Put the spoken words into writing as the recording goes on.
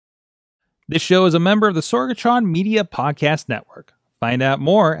This show is a member of the Sorgatron Media Podcast Network. Find out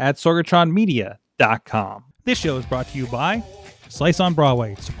more at sorgatronmedia.com. This show is brought to you by Slice on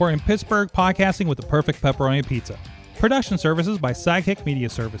Broadway, supporting Pittsburgh podcasting with the perfect pepperoni pizza. Production services by Sidekick Media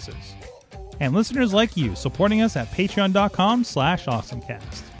Services. And listeners like you, supporting us at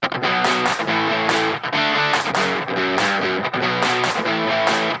patreon.com/awesomecast.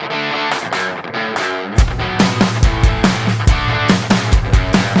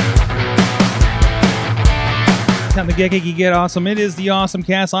 Time to get geeky, get awesome. It is the Awesome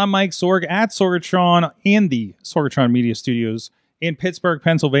Cast. I'm Mike Sorg at Sorgatron in the Sorgatron Media Studios in Pittsburgh,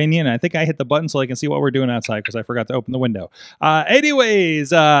 Pennsylvania. And I think I hit the button so I can see what we're doing outside because I forgot to open the window.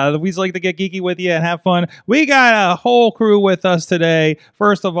 Anyways, we just like to get geeky with you and have fun. We got a whole crew with us today.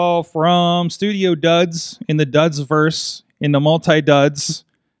 First of all, from Studio Duds in the Duds verse, in the multi-Duds,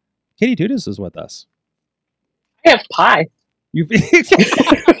 Katie Tudis is with us. I have pie.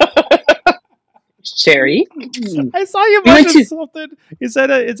 Sherry. I saw you mention something. Is that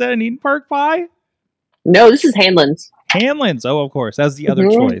an Eden Park pie? No, this is Hanlon's. Hanlon's. Oh, of course. That's the other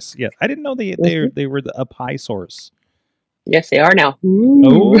choice. Yeah, I didn't know they were a pie source. Yes, they are now.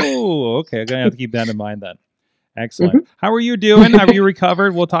 Oh, okay. I'm gonna have to keep that in mind then. Excellent. How are you doing? Have you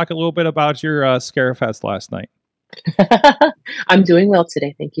recovered? We'll talk a little bit about your Scarefest last night. I'm doing well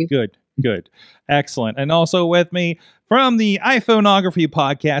today. Thank you. Good. Excellent. And also with me from the iPhoneography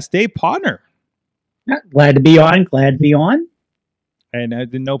podcast, Dave Podner. Glad to be on.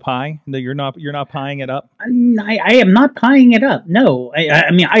 And no pie? No, you're not pieing it up? I am not pieing it up. No. I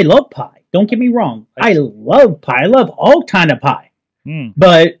mean, I love pie. Don't get me wrong. I love pie. I love all kind of pie.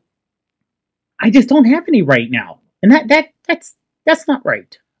 But I just don't have any right now. And that's not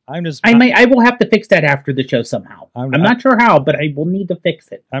right. I will have to fix that after the show somehow. I'm not sure how, but I will need to fix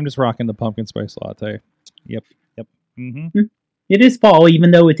it. I'm just rocking the pumpkin spice latte. Yep. It is fall, even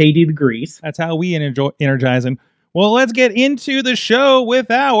though it's 80 degrees. That's how we energizing. Well, let's get into the show with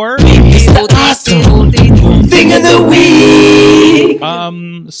our awesome thing of the week.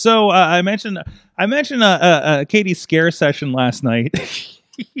 So I mentioned Katie's scare session last night.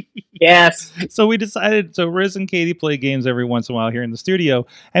 Yes. So we decided. So Riz and Katie play games every once in a while here in the studio,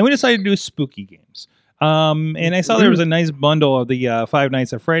 and we decided to do spooky games. And I saw there was a nice bundle of the Five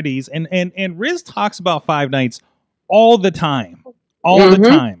Nights at Freddy's, and Riz talks about Five Nights all the time.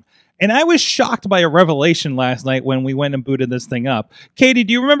 And I was shocked by a revelation last night when we went and booted this thing up. Katie,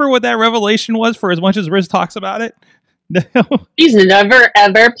 do you remember what that revelation was, for as much as Riz talks about it? No. He's never,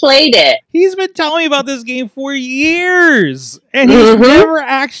 ever played it. He's been telling me about this game for years, and he's never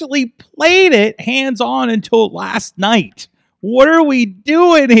actually played it hands-on until last night. What are we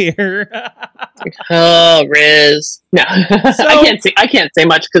doing here? Oh, Riz. No, so, I can't say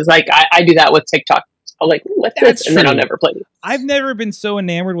much because I do that with TikTok. I'm like, what's this? And then I'll never play it. I've never been so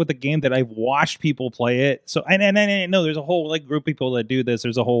enamored with a game that I've watched people play it. So and I know there's a whole group of people that do this.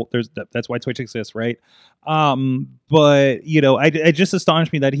 That's why Twitch exists, right? But it just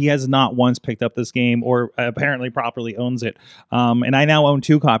astonished me that he has not once picked up this game or apparently properly owns it. And I now own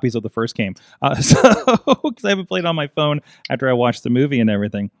 2 copies of the first game. So because I haven't played on my phone after I watched the movie and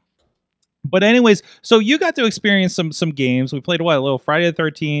everything. But anyways, so you got to experience some games. We played a little Friday the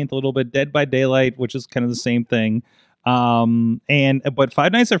 13th, a little bit Dead by Daylight, which is kind of the same thing. But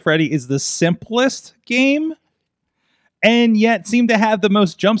Five Nights at Freddy is the simplest game, and yet seemed to have the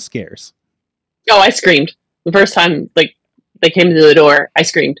most jump scares. Oh, I screamed the first time. Like they came to the door, I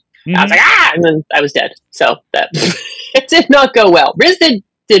screamed. I was like, ah, and then I was dead. So that it did not go well. Riz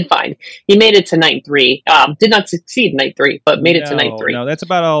did fine. He made it to night 3. Did not succeed night 3, but made it to night 3. No, that's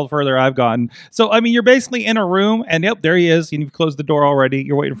about all further I've gotten. So, I mean, you're basically in a room, and yep, there he is. You've closed the door already.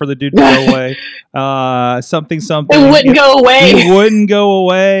 You're waiting for the dude to go away. Something. It wouldn't go away. He wouldn't go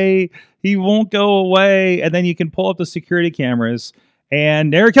away. He won't go away. And then you can pull up the security cameras,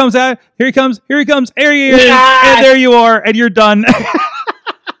 and there he comes out. Here he comes. There he is. Yes. And there you are, and you're done.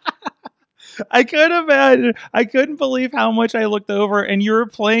 I couldn't believe how much I looked over and you were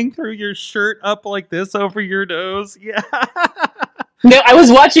playing through your shirt up like this over your nose. Yeah. No, I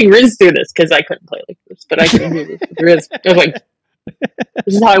was watching Riz do this because I couldn't play like this, but I couldn't do this with Riz. I was like,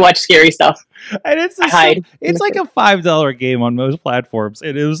 this is how I watch scary stuff. And it's like a $5 game on most platforms.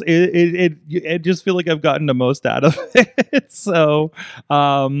 It just feel like I've gotten the most out of it. So,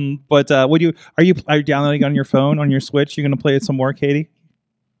 are you downloading on your phone, on your Switch? You're going to play it some more, Katie?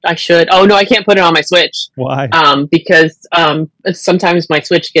 I should. Oh no, I can't put it on my Switch. Why? Because sometimes my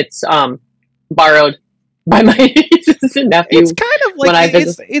Switch gets borrowed by my nieces and nephews. It's kind of like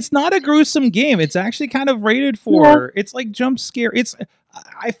it's not a gruesome game. It's actually kind of rated for. Yeah. It's like jump scare.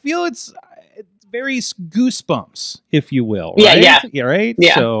 I feel it's very goosebumps, if you will. Yeah, right? yeah, right.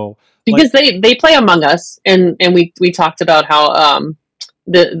 Yeah. So because they play Among Us, and we talked about how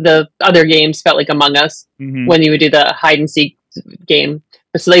the other games felt like Among Us when you would do the hide and seek game.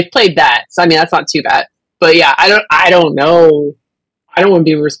 So they've played that. So I mean, that's not too bad. But yeah, I don't know. I don't want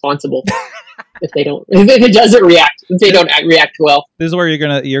to be responsible if they don't, if it doesn't react, if they don't react well. This is where you're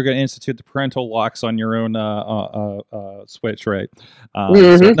gonna institute the parental locks on your own Switch, right? So,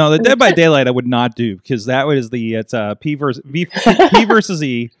 no, the Dead by Daylight I would not do, because that was it's P versus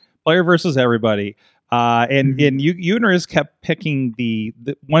E, player versus everybody, and you and Riz kept picking the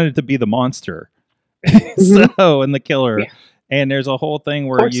wanted to be the monster, so and the killer. Yeah. And there's a whole thing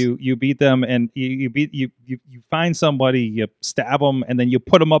where you beat them, and you find somebody, you stab them, and then you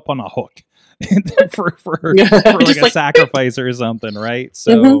put them up on a hook for like a sacrifice or something, right?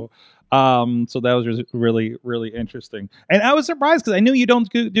 So so that was really, really interesting. And I was surprised, because I knew you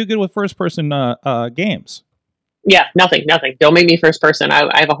don't do good with first person games. Yeah, nothing. Don't make me first person.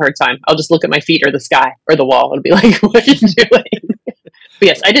 I have a hard time. I'll just look at my feet or the sky or the wall and be like, what are you doing? But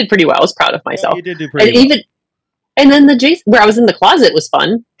yes, I did pretty well. I was proud of myself. Yeah, you did do pretty well. And then the Jason, where I was in the closet, was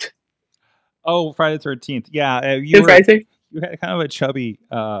fun. Oh, Friday the 13th. Yeah, you had kind of a chubby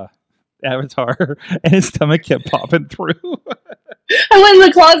avatar, and his stomach kept popping through. I went in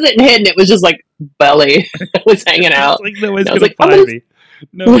the closet and hid, and it was just like belly. It was hanging out. Like nobody's gonna find me.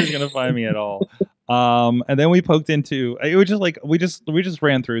 Nobody's gonna find me at all. And then we poked into, it was just like we just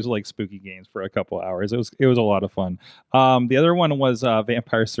ran through like spooky games for a couple hours. It was a lot of fun. The other one was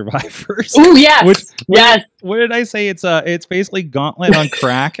Vampire Survivors. Oh yeah, what did I say? It's basically Gauntlet on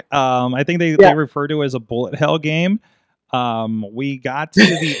crack. I think they refer to it as a bullet hell game. We got to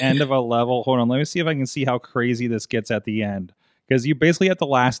the end of a level. Hold on, let me see if I can see how crazy this gets at the end. Because you basically have the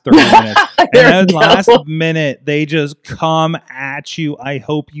last 30 minutes. And then last minute, they just come at you. I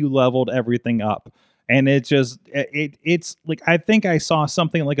hope you leveled everything up. And it's just, it's like, I think I saw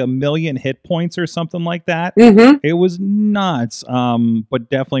something like 1 million hit points or something like that. It was nuts, but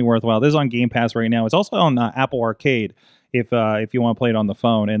definitely worthwhile. This is on Game Pass right now. It's also on Apple Arcade if you want to play it on the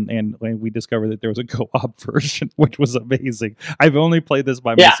phone. And we discovered that there was a co-op version, which was amazing. I've only played this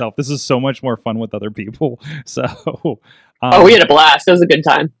by myself. This is so much more fun with other people. So... we had a blast. It was a good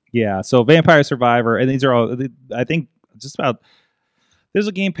time. Yeah. So Vampire Survivor, and these are all, I think, just about. There's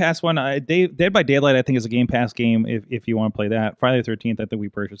a Game Pass one. Dead by Daylight, I think, is a Game Pass game if you want to play that. Friday the 13th, I think we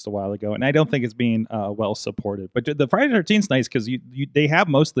purchased a while ago, and I don't think it's being well supported. But the Friday the 13th is nice, because they have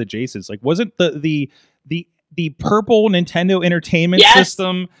most of the Jasons. Like, wasn't the purple Nintendo Entertainment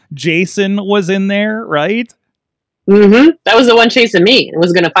System Jason was in there, right? That was the one chasing me. It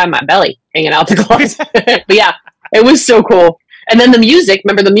was going to find my belly hanging out the closet. But yeah. It was so cool. And then the music,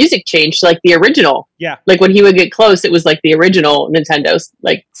 remember the music changed to like the original. Yeah. Like when he would get close, it was like the original Nintendo's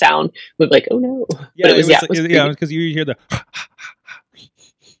like sound would be like, oh no. Yeah, but it was because you hear the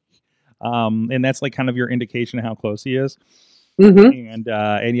and that's like kind of your indication of how close he is. And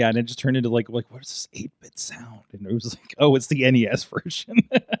it just turned into like what is this 8-bit sound? And it was like, oh, it's the NES version.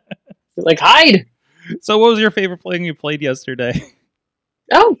 Like hide. So what was your favorite thing you played yesterday?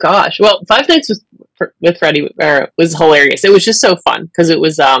 Oh gosh. Well, Five Nights with Freddy was hilarious. It was just so fun because it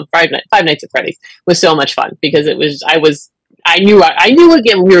was Five Nights at Freddy's was so much fun because it was I knew what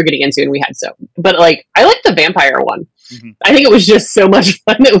game we were getting into, and we had but like I liked the vampire one. I think it was just so much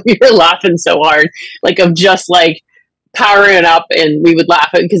fun that we were laughing so hard, like of just like powering it up, and we would laugh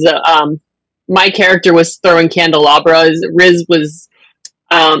because my character was throwing candelabras. Riz was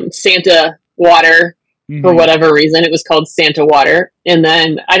Santa water. For whatever reason, it was called Santa Water. And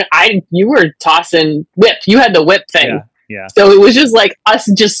then you were tossing whip. You had the whip thing. Yeah. So it was just like us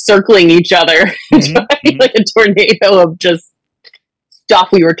just circling each other, like a tornado of just stuff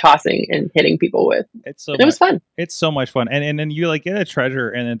we were tossing and hitting people with. It was fun. It's so much fun. And then you like get a treasure,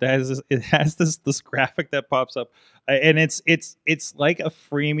 and it has this graphic that pops up, and it's like a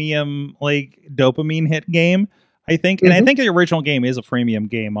freemium like dopamine hit game. I think, and I think the original game is a freemium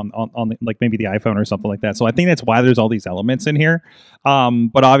game on like maybe the iPhone or something like that. So I think that's why there's all these elements in here.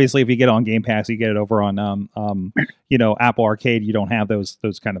 But obviously, if you get it on Game Pass, you get it over on Apple Arcade. You don't have those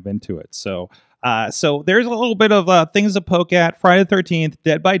kind of into it. So there's a little bit of things to poke at. Friday the 13th,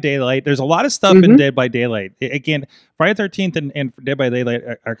 Dead by Daylight. There's a lot of stuff in Dead by Daylight. Again, Friday the 13th and Dead by Daylight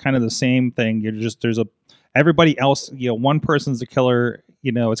are kind of the same thing. Everybody else, one person's the killer.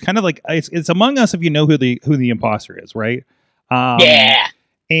 It's kind of like it's Among Us if you know who the imposter is, right? Yeah.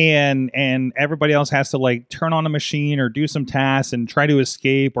 And everybody else has to like turn on a machine or do some tasks and try to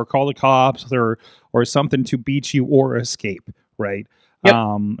escape or call the cops or something to beat you or escape, right? Yep.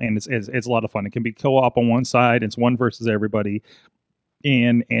 And it's a lot of fun. It can be co-op on one side. It's one versus everybody.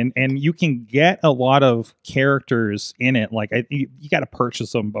 and you can get a lot of characters in it. Like you got to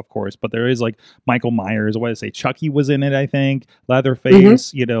purchase them, of course, but there is like Michael Myers. What did I say? Chucky was in it, I think.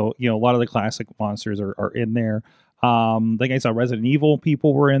 Leatherface. You know, a lot of the classic monsters are in there. Like I saw Resident Evil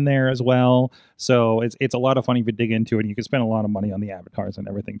people were in there as well. So it's a lot of fun if you dig into it, and you can spend a lot of money on the avatars and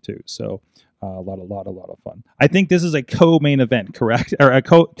everything too. So a lot of fun. I think this is a co-main event, correct? Or a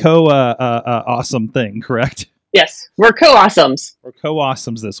awesome thing, correct? Yes, we're co-awesomes. We're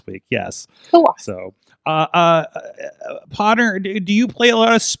co-awesomes this week. Yes. Co-awesome. So, Potter, do you play a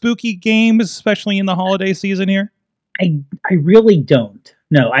lot of spooky games, especially in the holiday season here? I really don't.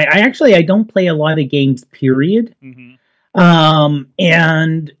 No, I actually don't play a lot of games, period.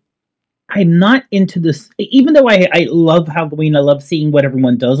 And I'm not into this, even though I love Halloween, I love seeing what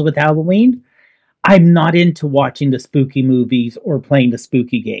everyone does with Halloween. I'm not into watching the spooky movies or playing the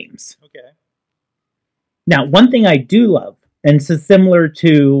spooky games. Okay. Now, one thing I do love, and this is similar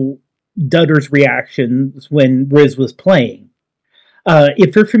to Dutter's reactions when Riz was playing.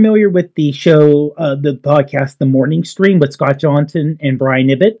 If you're familiar with the show, the podcast, The Morning Stream with Scott Johnson and Brian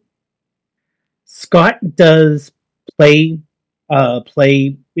Ibbett, Scott does playthroughs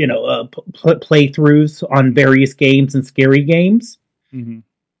on various games and scary games.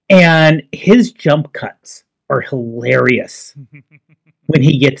 And his jump cuts are hilarious when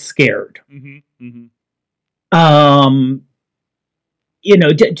he gets scared.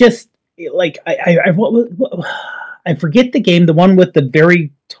 Just like I forget the game, the one with the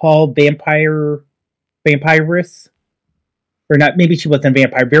very tall vampiress, or not? Maybe she wasn't a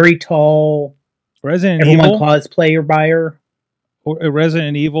vampire. Very tall. Resident Evil. Everyone cosplayer by her. Or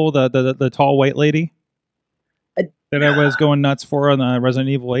Resident Evil, the tall white lady that I was going nuts for on the Resident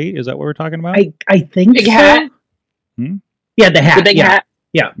Evil 8. Is that what we're talking about? I think big so. Hat. Yeah, the hat. The big hat.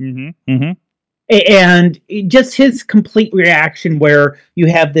 Yeah. And just his complete reaction, where you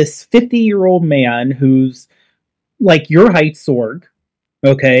have this 50-year-old man who's like your height, Sorg,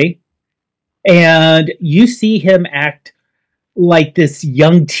 okay, and you see him act like this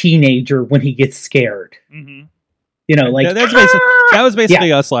young teenager when he gets scared. You know, like that was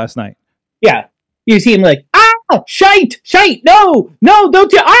basically us last night. Yeah, you see him like, shite, no, don't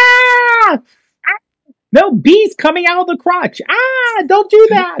do, no, bees coming out of the crotch. Don't do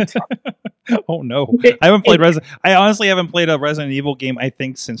that. Oh no, I haven't played I honestly haven't played a Resident Evil game, I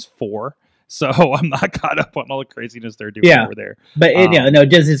think, since 4. So I'm not caught up on all the craziness they're doing over there. But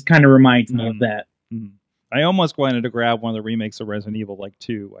just kind of reminds me of that. I almost wanted to grab one of the remakes of Resident Evil, like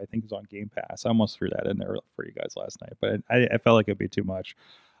 2. I think it's on Game Pass. I almost threw that in there for you guys last night, but I felt like it'd be too much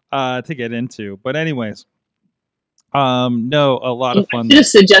to get into. But anyways, no, a lot of fun. You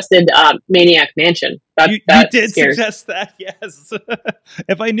just suggested Maniac Mansion. You did suggest that, yes.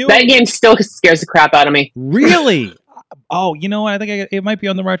 If I knew that game still scares the crap out of me. Really? Oh, you know what? I think it might be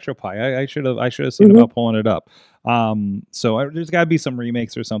on the RetroPie. I should have seen about pulling it up. So there's got to be some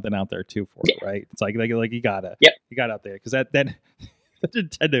remakes or something out there too for it, right? It's like you gotta, you got out there because that the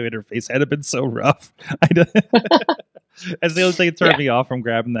Nintendo interface had been so rough. That's the only thing that turned me off from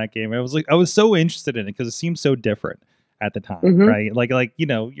grabbing that game. I was so interested in it because it seemed so different at the time, right? Like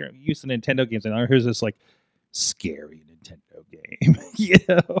you're used to Nintendo games, and here's this like scary Nintendo game.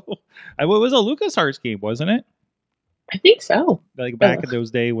 What was a LucasArts game, wasn't it? I think so. Like back in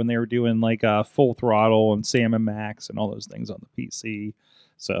those days when they were doing like Full Throttle and Sam and Max and all those things on the PC.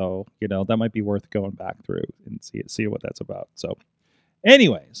 So, that might be worth going back through and see what that's about. So,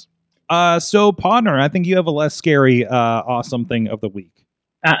 anyways, so Podner, I think you have a less scary, awesome thing of the week.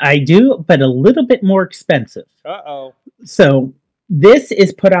 I do, but a little bit more expensive. Uh-oh. So, this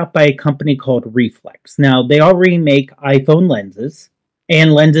is put out by a company called Reflex. Now, they already make iPhone lenses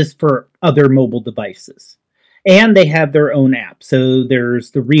and lenses for other mobile devices. And they have their own app. So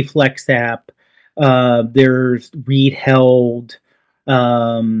there's the Reflex app. There's Read Held.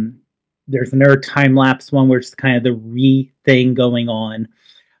 There's another time-lapse one where it's kind of the thing going on.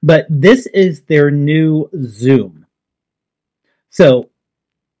 But this is their new zoom. So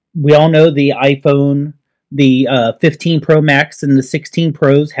we all know the iPhone, the 15 Pro Max and the 16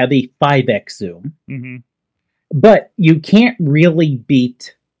 Pros have a 5x zoom. But you can't really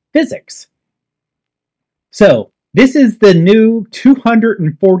beat physics. So, this is the new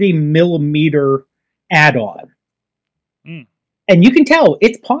 240 millimeter add-on. And you can tell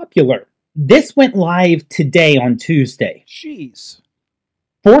it's popular. This went live today on Tuesday. Jeez.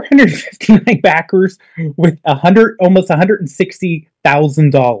 459 backers with almost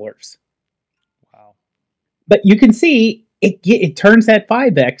 $160,000. Wow. But you can see it turns that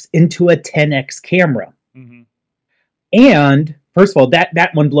 5X into a 10X camera. And, first of all,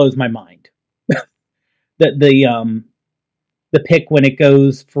 that one blows my mind. pick when it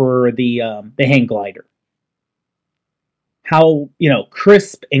goes for the hang glider. How,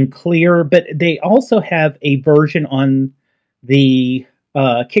 crisp and clear, but they also have a version on the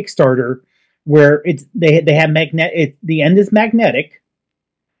Kickstarter where they have the end is magnetic,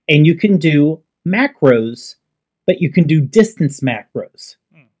 and you can do macros, but you can do distance macros.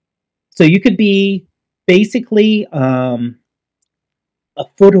 So you could be basically a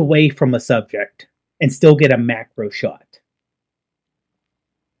foot away from a subject and still get a macro shot,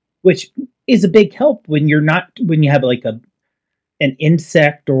 which is a big help when you have like an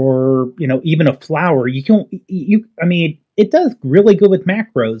insect or even a flower. It does really good with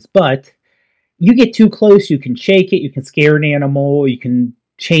macros, but you get too close, you can shake it, you can scare an animal, you can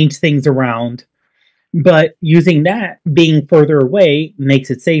change things around. But using that, being further away, makes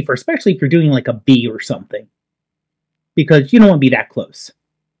it safer, especially if you're doing like a bee or something, because you don't want to be that close.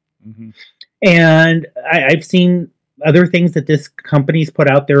 Mm-hmm. And I've seen other things that this company's put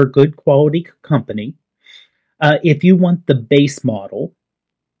out. They're a good quality company. If you want the base model,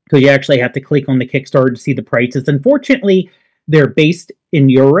 because you actually have to click on the Kickstarter to see the prices. Unfortunately, they're based in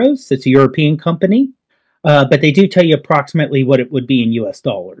euros. It's a European company, but they do tell you approximately what it would be in US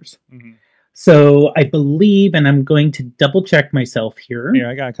dollars. Mm-hmm. So I believe, and I'm going to double check myself here. Here,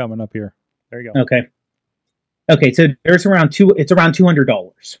 I got it coming up here. There you go. Okay, so it's around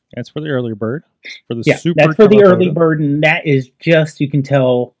 $200. That's for the early bird. For the that's for the early bird, and that is just, you can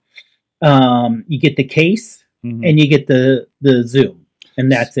tell, you get the case, mm-hmm. and you get the zoom,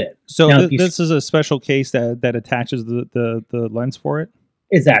 and that's it. So now, this is a special case that attaches the lens for it?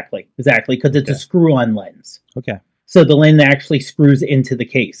 Exactly, because it's a screw-on lens. Okay. So the lens actually screws into the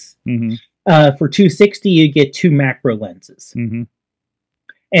case. Mm-hmm. For $260, you get 2 macro lenses. Mm-hmm.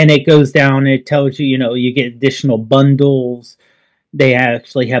 And it goes down, and it tells you, you get additional bundles. They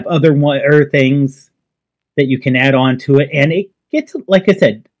actually have other things that you can add on to it. And it gets, like I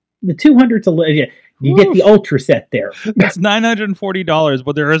said, the 200's you get the ultra set there. It's $940,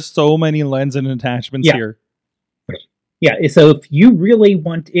 but there are so many lens and attachments here. Yeah, so if you really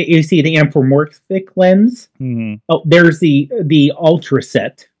want, you see the anthropomorphic lens. Mm-hmm. Oh, there's the ultra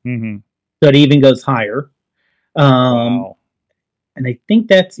set. Mm-hmm. So it even goes higher. Wow. And I think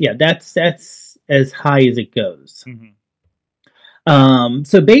that's as high as it goes. Mm-hmm.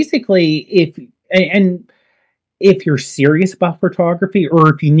 So basically, if you're serious about photography,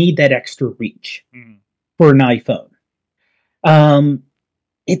 or if you need that extra reach for an iPhone,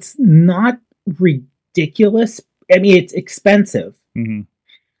 it's not ridiculous. I mean, it's expensive,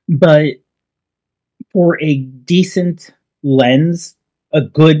 but for a decent lens, a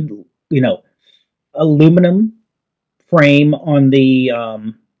good, aluminum frame on the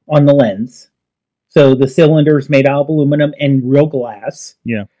lens, so the cylinder's made out of aluminum and real glass.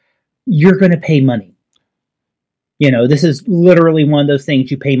 Yeah, you're going to pay money. This is literally one of those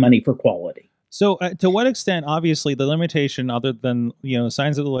things you pay money for quality. So to what extent, obviously, the limitation, other than, the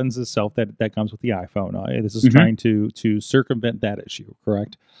size of the lens itself that comes with the iPhone, this is trying to circumvent that issue,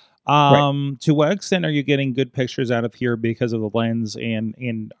 correct? Right. To what extent are you getting good pictures out of here because of the lens,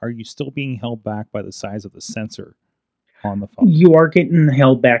 and are you still being held back by the size of the sensor on the phone? You are getting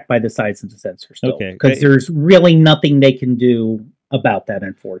held back by the size of the sensor still, because there's really nothing they can do about that,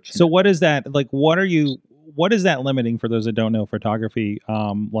 unfortunately. So what is that, like, what is that limiting for those that don't know photography?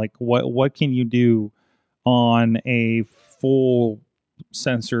 Like what can you do on a full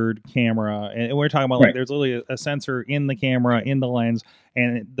censored camera? And we're talking about like there's literally a sensor in the camera, in the lens,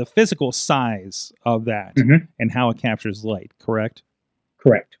 and the physical size of that and how it captures light, correct?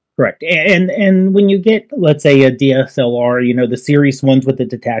 Correct. And when you get, let's say, a DSLR, the serious ones with the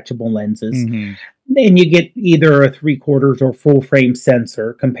detachable lenses, and you get either a 3/4 or full frame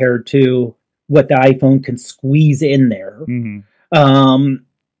sensor compared to what the iPhone can squeeze in there.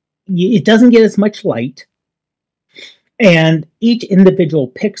 It doesn't get as much light. And each individual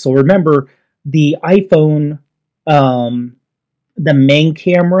pixel, remember, the iPhone, the main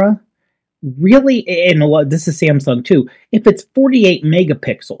camera, really, and this is Samsung too, if it's 48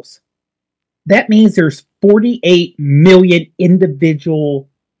 megapixels, that means there's 48 million individual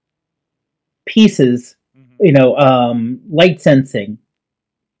pieces, light sensing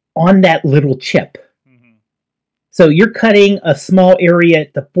on that little chip. So you're cutting a small area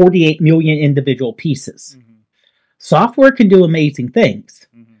to 48 million individual pieces. Software can do amazing things.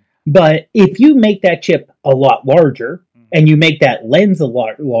 But if you make that chip a lot larger and you make that lens a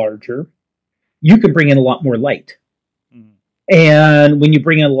lot larger, you can bring in a lot more light. And when you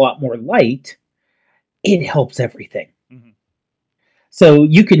bring in a lot more light, it helps everything. So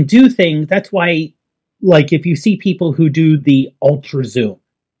you can do things. That's why, like, if you see people who do the ultra zoom,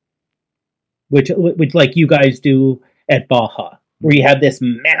 which like you guys do, at Baja, where you have this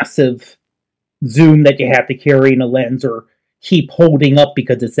massive zoom that you have to carry in a lens or keep holding up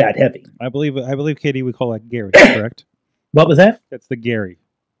because it's that heavy. I believe, Katie, we call that Gary, correct? What was that? That's the Gary.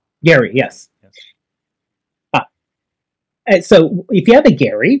 Gary, yes. So if you have a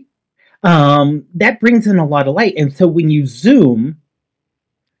Gary, that brings in a lot of light. And so when you zoom,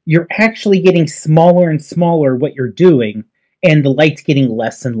 you're actually getting smaller and smaller what you're doing, and the light's getting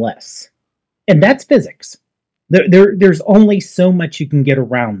less and less. And that's physics. There's only so much you can get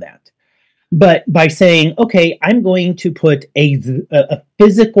around that. But by saying, okay, I'm going to put a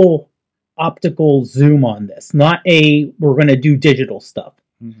physical optical zoom on this, not we're going to do digital stuff,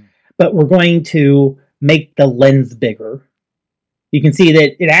 but we're going to make the lens bigger. You can see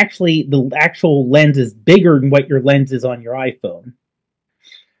that the actual lens is bigger than what your lens is on your iPhone.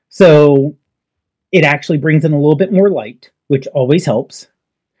 So it actually brings in a little bit more light, which always helps.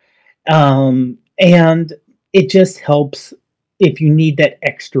 And it just helps if you need that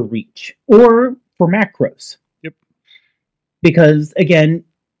extra reach or for macros. Yep. Because again,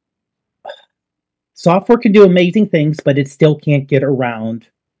 software can do amazing things, but it still can't get around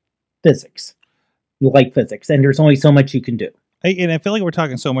physics, light physics. And there's only so much you can do. And I feel like we're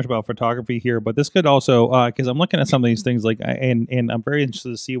talking so much about photography here, but this could also, because I'm looking at some of these things, like, and I'm very interested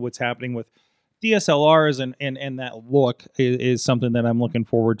to see what's happening with DSLRs, and that look is something that I'm looking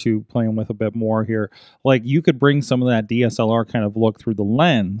forward to playing with a bit more here. Like, you could bring some of that DSLR kind of look through the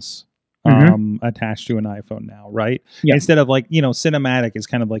lens attached to an iPhone now, right? Yeah. Instead of like, cinematic is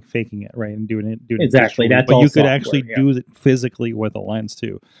kind of like faking it, right? And doing it exactly. That's but all you could software, actually do it physically with a lens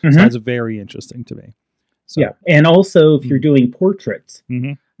too. Mm-hmm. So that's very interesting to me. So. Yeah, and also if you're doing portraits,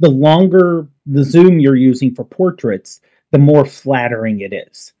 the longer the zoom you're using for portraits, the more flattering it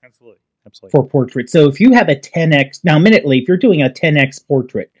is. Absolutely. For portraits. So if you have a 10x, now admittedly, if you're doing a 10x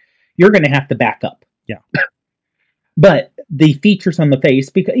portrait, you're going to have to back up. Yeah. But the features on the face,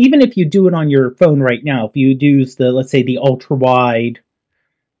 because even if you do it on your phone right now, if you use let's say the ultra wide,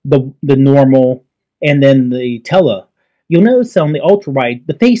 the normal, and then the tele, you'll notice on the ultra wide,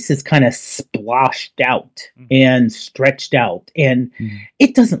 the face is kind of splashed out and stretched out, and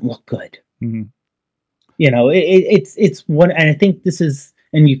it doesn't look good. It's one, and I think this is,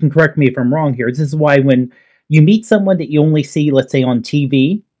 and you can correct me if I'm wrong here, this is why when you meet someone that you only see, let's say on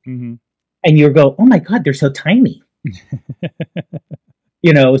TV, and you go, oh my God, they're so tiny.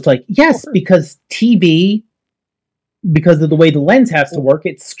 It's like, yes, because TV, because of the way the lens has to work,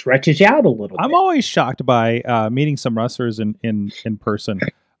 it stretches you out a little bit. I'm always shocked by meeting some wrestlers in person.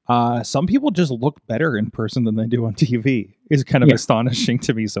 Some people just look better in person than they do on TV. It's kind of astonishing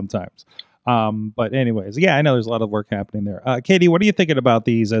to me sometimes. But anyways, yeah, I know there's a lot of work happening there. Katie, what are you thinking about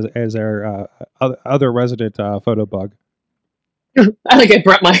these as our other resident photo bug? I think I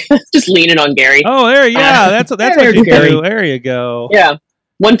brought my just leaning on Gary. Oh, that's what you do. There you go. Yeah,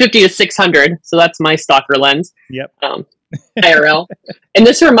 150 to 600. So that's my stalker lens. Yep. IRL, and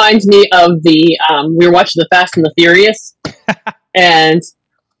this reminds me of the we were watching the Fast and the Furious, and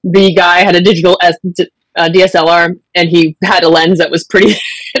the guy had a digital DSLR, and he had a lens that was pretty.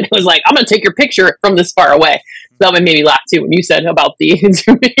 And it was like, I'm going to take your picture from this far away. So that one made me laugh too when you said about the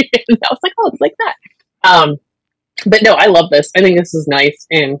zooming. I was like, oh, it's like that. But no, I love this. I think this is nice,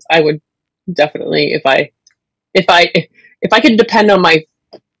 and I would definitely, if I could depend on my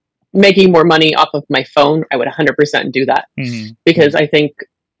making more money off of my phone, I would 100% do that, because I think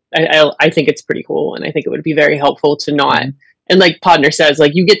it's pretty cool, and I think it would be very helpful to not. And like Podner says,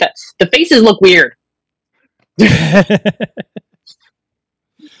 like, you get that the faces look weird.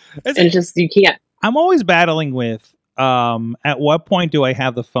 And just, you can't. I'm always battling with at what point do I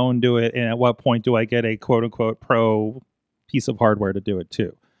have the phone do it, and at what point do I get a quote unquote pro piece of hardware to do it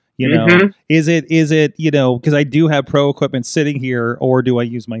too? Is it because I do have pro equipment sitting here, or do I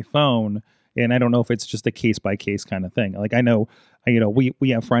use my phone? And I don't know if it's just a case by case kind of thing. Like, I know we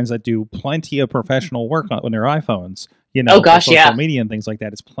have friends that do plenty of professional work on their iPhones. Oh gosh, social yeah, media and things like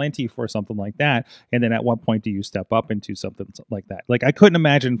that. It's plenty for something like that. And then at what point do you step up into something like that? Like, I couldn't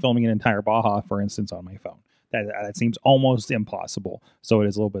imagine filming an entire Baja, for instance, on my phone. That seems almost impossible. So it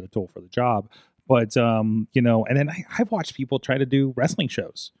is a little bit of a tool for the job. But and then I've watched people try to do wrestling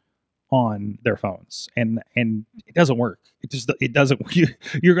shows on their phones, and it doesn't work. It doesn't.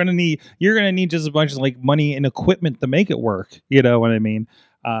 You're gonna need just as much as like money and equipment to make it work. You know what I mean?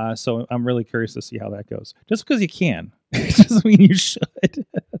 So I'm really curious to see how that goes. Just because you can, it doesn't mean you should.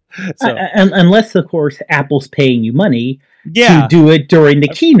 So, unless, of course, Apple's paying you money to do it during the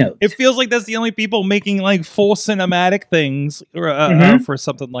keynote. It feels like that's the only people making like full cinematic things for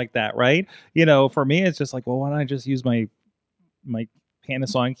something like that, right? For me, it's just like, well, why don't I just use my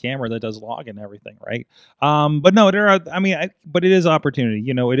Panasonic camera that does log and everything, right? But no, there are. I mean, but it is opportunity.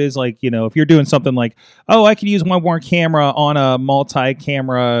 You know, it is like, you know, if you're doing something like, oh, I could use one more camera on a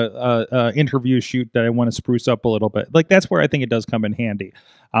multi-camera interview shoot that I want to spruce up a little bit. Like that's where I think it does come in handy.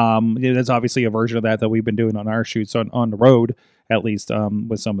 There's obviously a version of that we've been doing on our shoots on the road, at least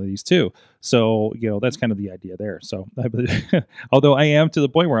with some of these too. So, you know, that's kind of the idea there. So, although I am to the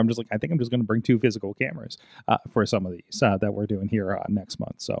point where I'm just like, I think I'm just going to bring 2 physical cameras for some of these that we're doing here next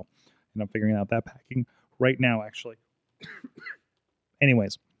month. So, and I'm figuring out that packing right now, actually.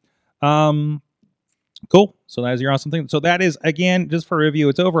 Anyways, cool. So that is your awesome thing. So that is, again, just for review,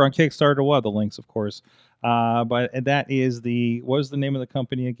 it's over on Kickstarter. We'll have the links, of course. But that is what was the name of the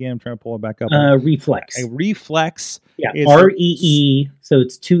company again? I'm trying to pull it back up. Reflex. Reflex. Yeah, REE. So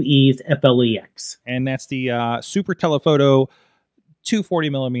it's 2 E's, FLEX. And that's the Super Telephoto 240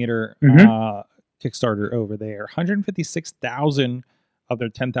 millimeter Kickstarter over there. 156,000 of their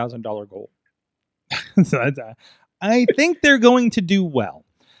 $10,000 goal. So I think they're going to do well.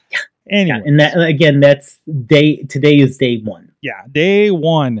 Anyway, yeah, and that again, today is day 1. Yeah, day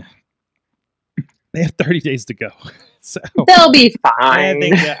 1. They have 30 days to go. So they'll be fine.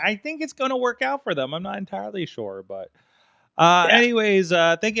 I think it's going to work out for them. I'm not entirely sure, but anyways,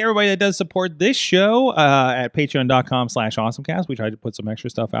 thank you everybody that does support this show at patreon.com/awesomecast. We tried to put some extra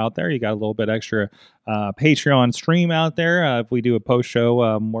stuff out there. You got a little bit extra Patreon stream out there. If we do a post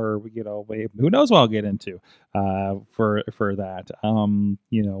show where, you know, who knows what I'll get into for that.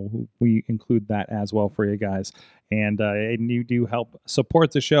 You know, we include that as well for you guys. And you do help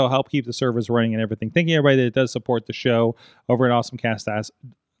support the show, help keep the servers running and everything. Thank you everybody that does support the show over at awesomecast.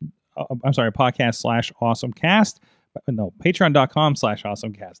 I'm sorry, podcast/awesomecast. No,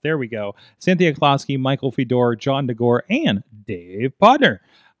 patreon.com/awesomecast. There we go. Cynthia Klosky, Michael Fedor, John DeGore, and Dave Podner.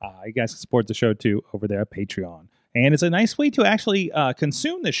 You guys can support the show too over there at Patreon. And it's a nice way to actually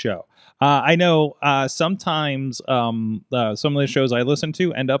consume the show. I know sometimes some of the shows I listen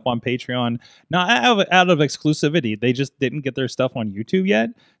to end up on Patreon, not out of exclusivity. They just didn't get their stuff on YouTube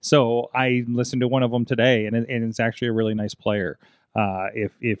yet. So I listened to one of them today, and it's actually a really nice player.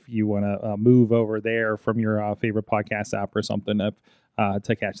 If you want to move over there from your favorite podcast app or something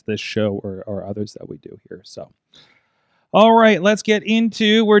to catch this show or others that we do here. So, all right, let's get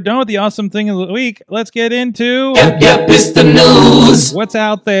into. We're done with the awesome thing of the week. Let's get into. Yep, it's the news. What's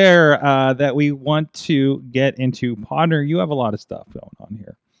out there that we want to get into? Podner, you have a lot of stuff going on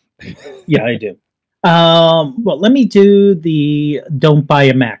here. Yeah, I do. Well, let me do the don't buy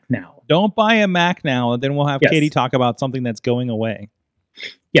a Mac now. Don't buy a Mac now, and then we'll have Katie talk about something that's going away.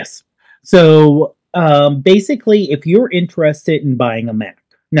 Yes. So basically, if you're interested in buying a Mac,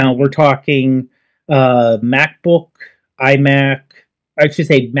 now we're talking MacBook, iMac, I should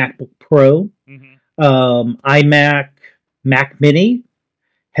say MacBook Pro, iMac, Mac Mini.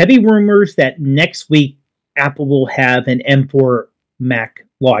 Heavy rumors that next week Apple will have an M4 Mac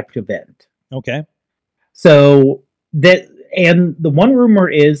launch event. Okay. So and the one rumor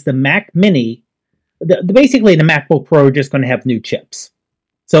is the Mac Mini, basically the MacBook Pro are just going to have new chips.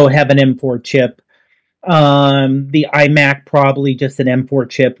 So have an M4 chip. The iMac probably just an M4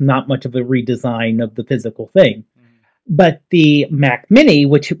 chip, not much of a redesign of the physical thing. But the Mac Mini,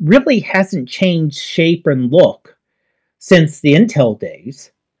 which really hasn't changed shape and look since the Intel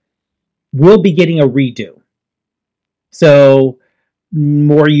days, will be getting a redo. So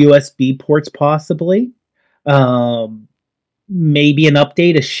more USB ports possibly. Maybe an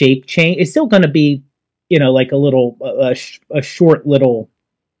update, a shape change. It's still going to be, you know, like a little, a short little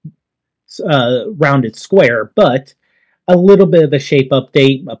rounded square, but a little bit of a shape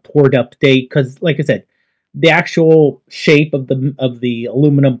update, a port update. Because, like I said, the actual shape of the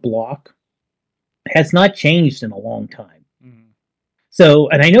aluminum block has not changed in a long time. So,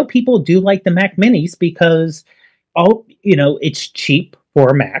 and I know people do like the Mac Minis because, it's cheap for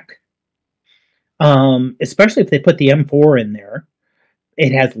a Mac. Especially if they put the M4 in there.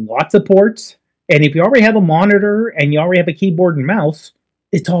 It has lots of ports, and if you already have a monitor and you already have a keyboard and mouse,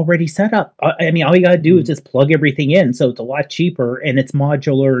 it's already set up. I mean, all you gotta do is just plug everything in, so it's a lot cheaper, and it's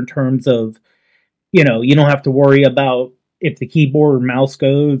modular in terms of, you don't have to worry about if the keyboard or mouse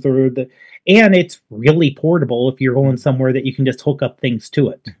goes and it's really portable if you're going somewhere that you can just hook up things to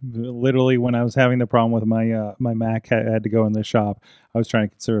it. Literally, when I was having the problem with my my Mac, I had to go in the shop. I was trying to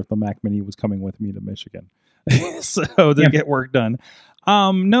consider if the Mac Mini was coming with me to Michigan, so to get work done.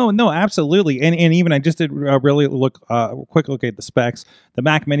 No, absolutely, and even I just did really quick look at the specs. The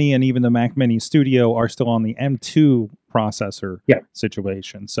Mac Mini and even the Mac Mini Studio are still on the M2 processor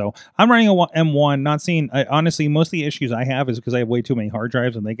situation. So I'm running a M1, not seeing, honestly, most of the issues I have is because I have way too many hard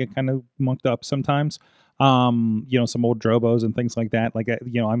drives and they get kind of mucked up sometimes. Some old Drobos and things like that. Like,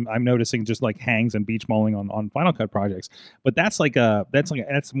 I'm noticing just like hangs and beach mauling on Final Cut projects, but that's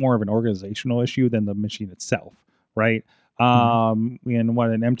more of an organizational issue than the machine itself, right? And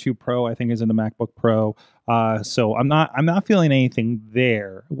what an M2 Pro I think is in the MacBook Pro. So I'm not feeling anything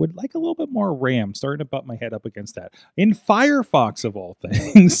there. Would like a little bit more RAM. Starting to butt my head up against that in Firefox of all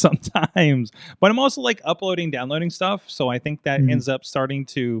things sometimes. But I'm also like uploading, downloading stuff, so I think that ends up starting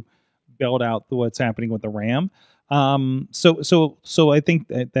to build out what's happening with the RAM. So I think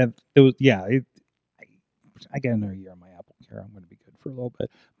that those, I get another year on my Apple Care. I'm going to be good for a little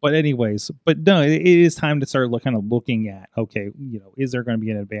bit. But anyways, no, it is time to start looking at, okay, is there going to be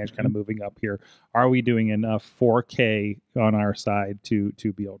an advantage kind of moving up here? Are we doing enough 4K on our side to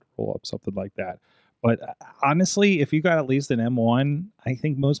be able to roll up something like that? But honestly, if you got at least an M1, I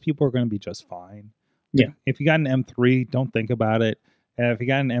think most people are going to be just fine. Yeah. If you got an M3, don't think about it. If you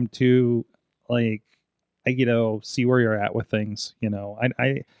got an M2, see where you're at with things.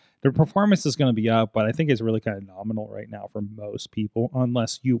 The performance is going to be up, but I think it's really kind of nominal right now for most people,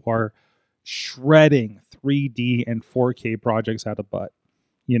 unless you are shredding 3D and 4K projects out of butt.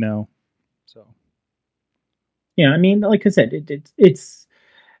 So. Yeah, I mean, like I said, it's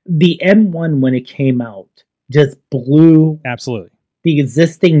the M1 when it came out just blew absolutely the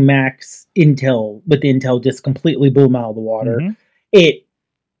existing Macs Intel just completely blew them out of the water. I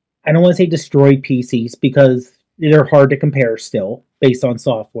don't want to say destroyed PCs because they're hard to compare still based on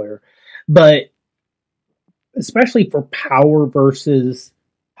software, but especially for power versus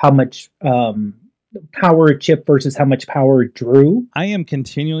how much power chip versus how much power it drew. I am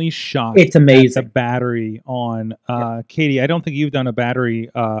continually shocked. It's amazing. At the battery on Katie, I don't think you've done a battery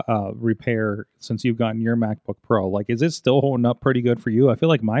repair since you've gotten your MacBook Pro. Like, is it still holding up pretty good for you? I feel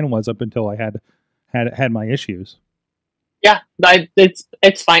like mine was up until I had my issues. Yeah,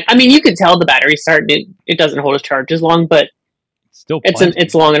 it's fine. I mean, you can tell the battery's starting. It doesn't hold a charge as long, but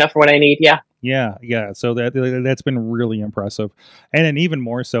it's long enough for what I need. Yeah. Yeah. So that's been really impressive, and then even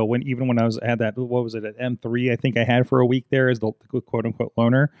more so when I had that, what was it, at M3? I think I had for a week there as the quote unquote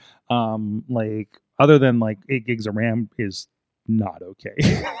loaner. Like, other than like 8 gigs of RAM is not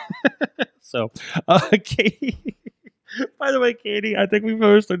okay. So, Katie. By the way, Katie, I think we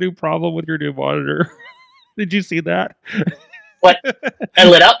noticed a new problem with your new monitor. Did you see that? What? I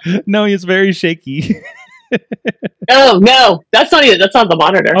lit up? No, it's very shaky. Oh no, that's not the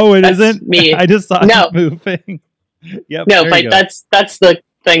monitor. Oh, it that's isn't? me. I just saw it moving. Yep. No, but that's the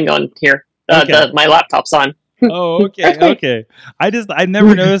thing on here. Okay. My laptop's on. Oh, okay, okay. I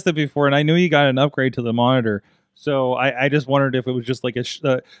never noticed it before, and I knew you got an upgrade to the monitor. So I just wondered if it was just like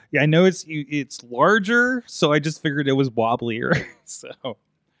I know it's larger, so I just figured it was wobblier. So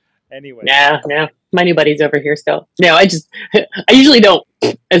anyway. Yeah. My new buddy's over here still. No, I usually don't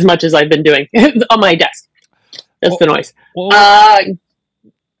as much as I've been doing on my desk. That's the noise. Well,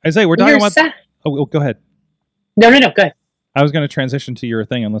 I say we're talking about. Go ahead. No, go ahead. I was going to transition to your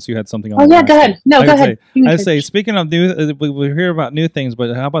thing unless you had something. Oh yeah, go ahead. No, go ahead. I say, speaking of new, we hear about new things,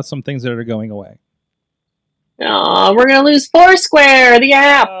 but how about some things that are going away? Oh, we're gonna lose Foursquare, the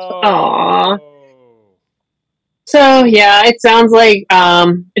app. Aww. So yeah, it sounds like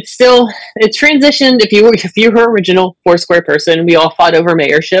it transitioned. If you were original Foursquare person, we all fought over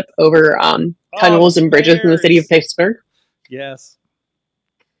mayorship over tunnels and bridges in the city of Pittsburgh. Yes.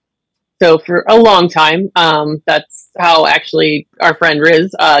 So for a long time, that's how actually our friend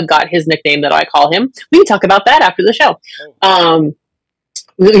Riz got his nickname that I call him. We can talk about that after the show.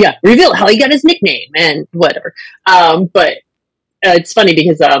 Yeah, reveal how he got his nickname and whatever. But it's funny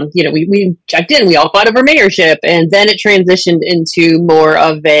because we checked in, we all fought over mayorship, and then it transitioned into more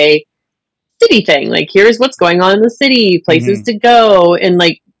of a city thing. Like, here's what's going on in the city, places to go, and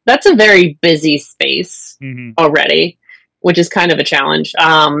like that's a very busy space already, which is kind of a challenge.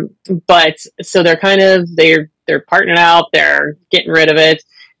 But so they're partnering out, they're getting rid of it.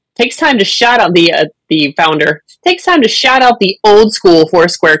 Takes time to shout out the founder. Takes time to shout out the old school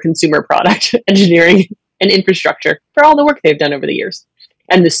Foursquare consumer product engineering and infrastructure for all the work they've done over the years,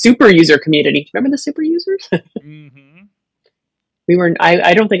 and the super user community. Remember the super users?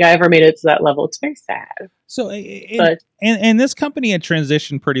 I don't think I ever made it to that level. It's very sad. So, and this company had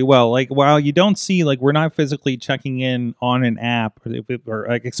transitioned pretty well. Like, while you don't see, like, we're not physically checking in on an app, or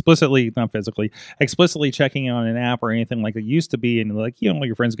like explicitly checking in on an app or anything like it used to be, and like,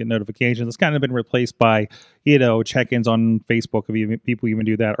 your friends get notifications. It's kind of been replaced by, check-ins on Facebook, if people even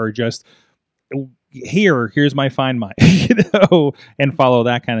do that, or just here's my Find My, and follow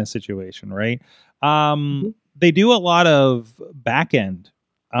that kind of situation, right? they do a lot of back end.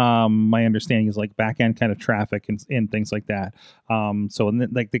 My understanding is like back end kind of traffic and things like that. So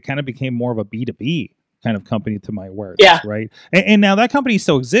like they kind of became more of a B2B kind of company to my awareness, Yeah. right? And now that company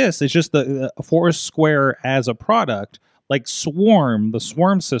still exists. It's just the Foursquare as a product, like Swarm, the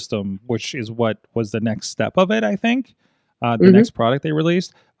Swarm system, which is what was the next step of it, I think. The next product they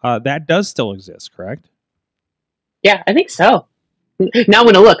released, that does still exist, correct? Yeah, I think so. Now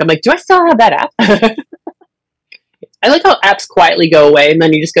when I look, I'm like, do I still have that app? I like how apps quietly go away, and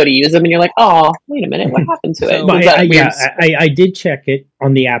then you just go to use them, and you're like, oh, wait a minute, what happened to it? I did check it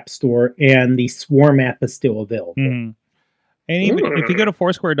on the App Store, and the Swarm app is still available. Mm-hmm. And even if you go to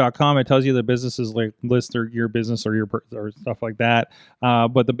Foursquare.com, it tells you the businesses like list or your business or or stuff like that.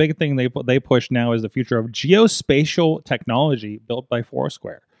 But the big thing they push now is the future of geospatial technology built by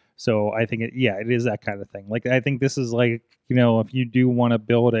Foursquare. So I think it is that kind of thing. Like I think this is like, if you do want to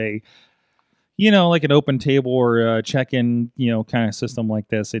build a, like an open table or a check-in, kind of system like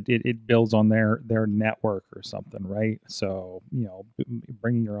this, it builds on their network or something, right? So,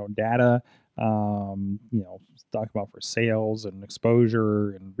 bringing your own data, talk about for sales and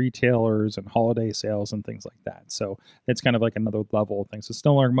exposure and retailers and holiday sales and things like that. So it's kind of like another level of things. It's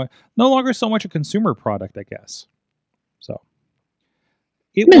no longer so much a consumer product, I guess. So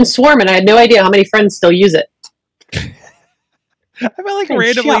I've been Swarm, and I had no idea how many friends still use it. I felt like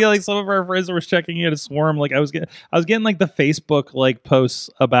randomly, like some of our friends were checking in a Swarm. Like I was getting like the Facebook like posts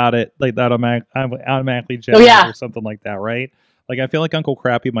about it, like that automatically generated or something like that, right? Like I feel like Uncle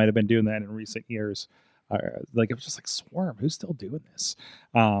Crappy might have been doing that in recent years. Like it was just like Swarm, who's still doing this?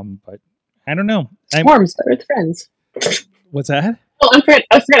 But I don't know. Swarm start with friends. What's that? Oh, I forgot.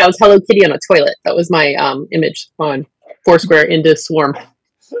 I was Hello Kitty on a toilet. That was my image on Foursquare into Swarm.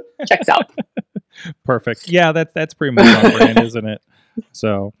 Checks out. Perfect. Yeah, that's pretty much on brand, isn't it?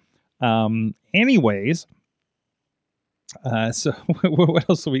 So, anyways, so what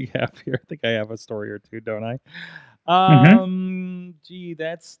else do we have here? I think I have a story or two, don't I? Gee,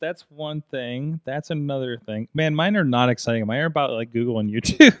 that's one thing. That's another thing. Man, mine are not exciting. Mine are about like Google and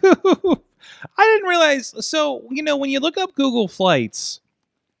YouTube. I didn't realize. So, when you look up Google flights,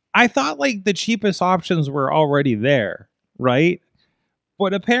 I thought like the cheapest options were already there, right?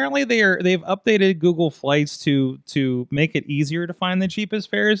 But apparently they've updated Google Flights to make it easier to find the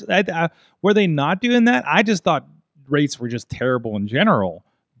cheapest fares. Were they not doing that? I just thought rates were just terrible in general.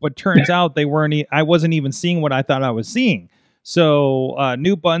 But turns out they weren't. I wasn't even seeing what I thought I was seeing. So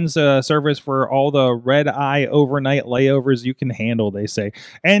new buttons service for all the red eye overnight layovers you can handle, they say.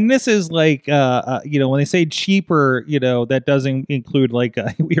 And this is like, when they say cheaper, that doesn't include like,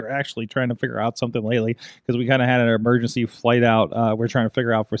 we were actually trying to figure out something lately because we kind of had an emergency flight out. We're trying to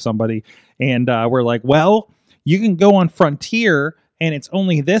figure out for somebody. And we're like, well, you can go on Frontier and it's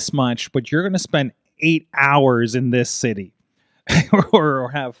only this much, but you're going to spend 8 hours in this city. or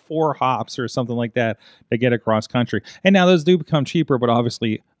have 4 hops or something like that to get across country. And now those do become cheaper, but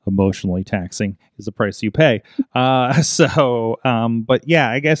obviously emotionally taxing is the price you pay. But yeah,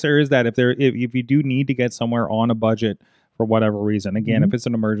 I guess there is that if you do need to get somewhere on a budget for whatever reason, again, if it's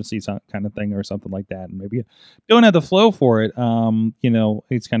an emergency kind of thing or something like that, and maybe you don't have the flow for it,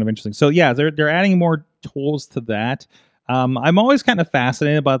 it's kind of interesting. So yeah, they're adding more tools to that. I'm always kind of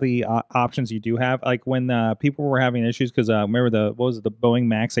fascinated about the options you do have. Like when people were having issues, because remember the Boeing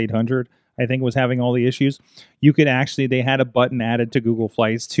Max 800, I think was having all the issues. You could they had a button added to Google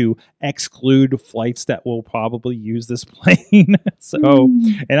Flights to exclude flights that will probably use this plane.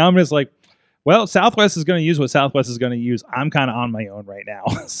 And I'm just like, well, Southwest is going to use what Southwest is going to use. I'm kind of on my own right now.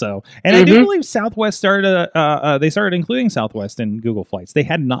 I do believe Southwest started, they started including Southwest in Google Flights. They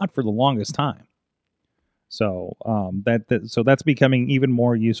had not for the longest time. So so that's becoming even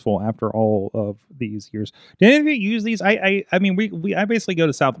more useful after all of these years. Did any of you use these? I mean, I basically go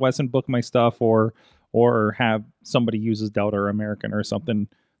to Southwest and book my stuff, or have somebody uses Delta or American or something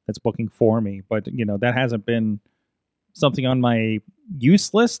that's booking for me. But that hasn't been something on my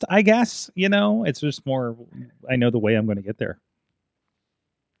use list, I guess. It's just more, I know the way I'm going to get there.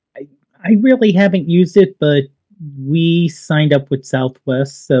 I really haven't used it, but we signed up with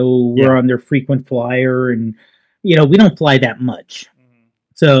Southwest, so we're on their frequent flyer, and we don't fly that much.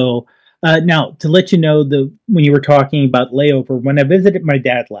 So now, to let you know, when you were talking about layover, when I visited my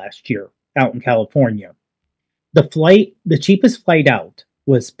dad last year out in California, the cheapest flight out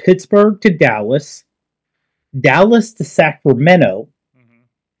was Pittsburgh to Dallas, Dallas to Sacramento,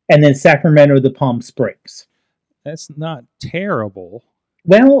 and then Sacramento to Palm Springs. That's not terrible.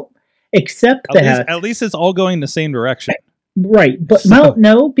 Well, except at least it's all going the same direction. Right. But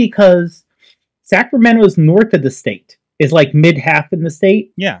no, because Sacramento is north of the state. It's like mid-half in the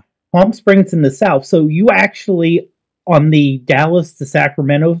state. Yeah. Palm Springs in the south. So you actually, on the Dallas to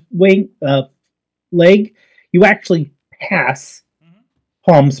Sacramento leg, you actually pass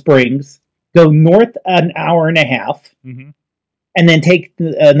Palm Springs, go north an hour and a half, and then take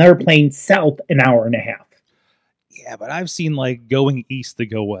another plane south an hour and a half. Yeah, but I've seen like going east to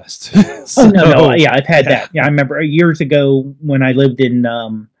go west. So, no. Yeah, I've had that. Yeah, I remember years ago when I lived in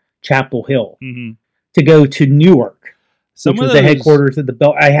Chapel Hill to go to Newark, which was the headquarters of the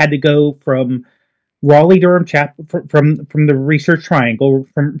belt. I had to go from Raleigh, Durham, from the Research Triangle,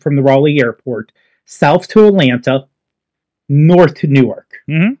 from the Raleigh airport, south to Atlanta, north to Newark.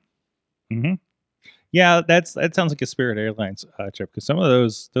 Yeah, that sounds like a Spirit Airlines trip, because some of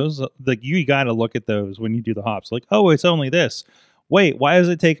those like you got to look at those when you do the hops. Like, oh, it's only this. Wait, why does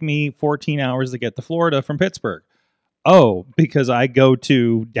it take me 14 hours to get to Florida from Pittsburgh? Oh, because I go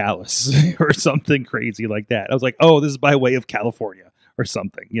to Dallas or something crazy like that. I was like, oh, this is by way of California or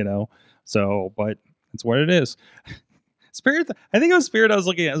something, you know? So, but it's what it is. Spirit, I think it was Spirit I was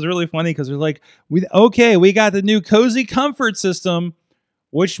looking at. It was really funny because they're like, we got the new Cozy Comfort system,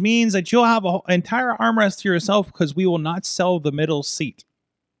 which means that you'll have an entire armrest to yourself because we will not sell the middle seat.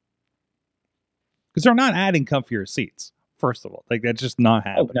 Because they're not adding comfier seats, first of all. Like, that's just not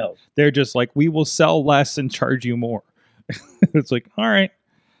happening. Oh, no. They're just like, we will sell less and charge you more. It's like, all right.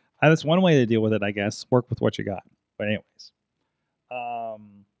 That's one way to deal with it, I guess. Work with what you got. But anyways.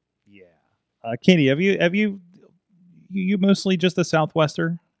 Yeah. Katie, have you mostly just a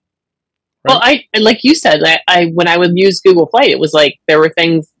Southwester? Right? Well, I like you said, I when I would use Google Play, it was like there were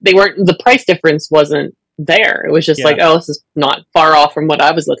things, the price difference wasn't there. It was just like, oh, this is not far off from what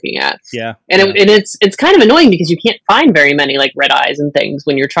I was looking at. Yeah. And it's kind of annoying because you can't find very many like red eyes and things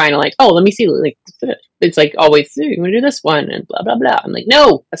when you're trying to like, oh, let me see, like it's like always, you want to do this one and blah blah blah. I'm like,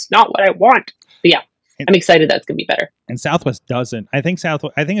 no, that's not what I want. But yeah. I'm excited that's going to be better. And Southwest doesn't. I think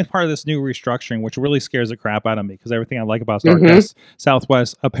it's part of this new restructuring, which really scares the crap out of me because everything I like about StarCast,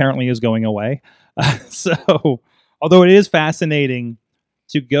 Southwest apparently is going away. So, although it is fascinating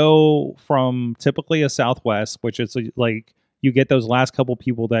to go from typically a Southwest, which is like you get those last couple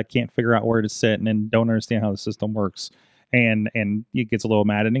people that can't figure out where to sit and then don't understand how the system works, and it gets a little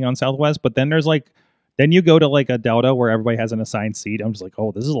maddening on Southwest. But then then you go to like a Delta where everybody has an assigned seat. I'm just like,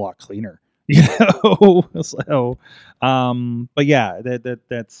 oh, this is a lot cleaner. You know, so, but yeah,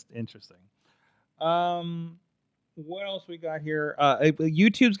 that's interesting. What else we got here?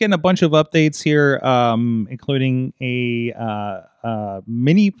 YouTube's getting a bunch of updates here, including a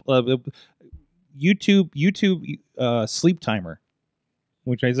mini YouTube sleep timer,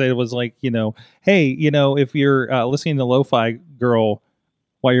 which I said was like, hey, if you're listening to Lo-Fi Girl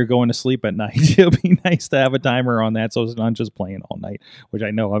while you're going to sleep at night, it would be nice to have a timer on that so it's not just playing all night, which I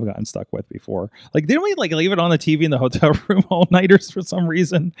know I've gotten stuck with before. Like, didn't we like leave it on the TV in the hotel room all nighters for some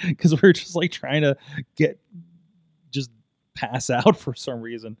reason? Because we're just like trying to just pass out for some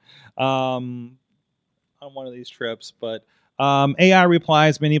reason on one of these trips. But AI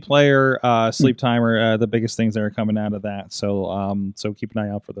replies, mini player, sleep timer, the biggest things that are coming out of that. So so keep an eye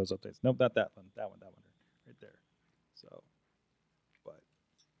out for those updates. Nope, not that one. That one right there. So.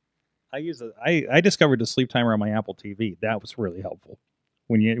 I discovered the sleep timer on my Apple TV. That was really helpful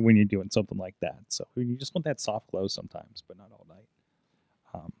when you're doing something like that. So you just want that soft glow sometimes, but not all night.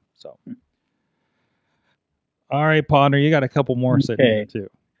 So, all right, Potter, you got a couple more sitting here too.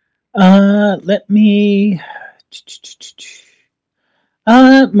 Let me.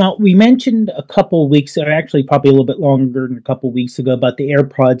 Well, we mentioned a couple weeks, or actually probably a little bit longer than a couple weeks ago, about the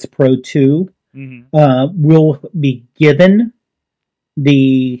AirPods Pro 2. Will be given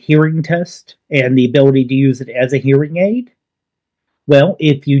the hearing test and the ability to use it as a hearing aid. Well,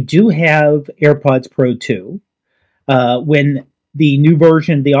 if you do have AirPods Pro 2, when the new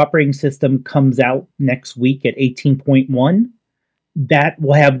version of the operating system comes out next week at 18.1, that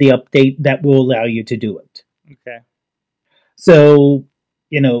will have the update that will allow you to do it. Okay. So,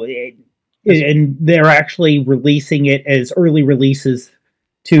 and they're actually releasing it as early releases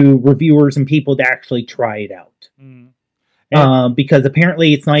to reviewers and people to actually try it out. Because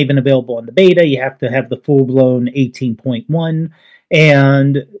apparently it's not even available in the beta. You have to have the full-blown 18.1,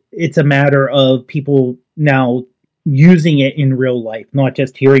 and it's a matter of people now using it in real life, not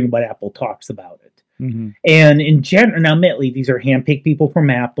just hearing what Apple talks about it. And in general, now admittedly, these are handpicked people from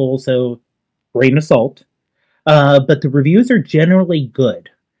Apple, so grain of salt. But the reviews are generally good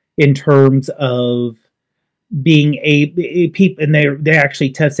in terms of being people, and they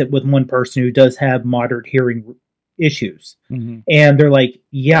actually test it with one person who does have moderate hearing issues, and they're like,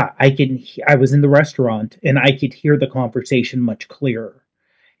 yeah, I was in the restaurant and I could hear the conversation much clearer,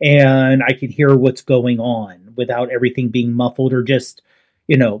 and I could hear what's going on without everything being muffled or just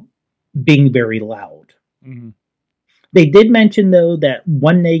being very loud. Mm-hmm. They did mention, though, that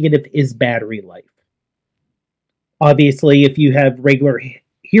one negative is battery life. Obviously, if you have regular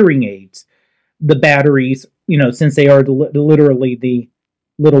hearing aids, the batteries, since they are literally the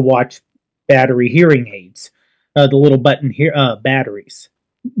little watch battery hearing aids, the little button batteries,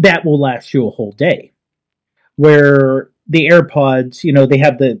 that will last you a whole day. Where the AirPods, they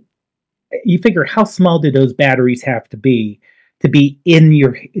have you figure how small do those batteries have to be in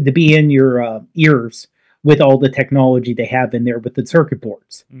your ears with all the technology they have in there with the circuit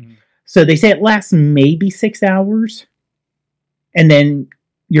boards. Mm-hmm. So they say it lasts maybe 6 hours, and then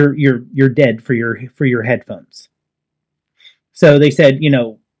you're dead for your headphones. So they said,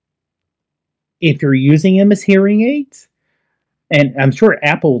 if you're using them as hearing aids, and I'm sure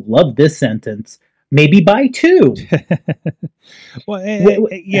Apple would love this sentence, maybe buy two. Well,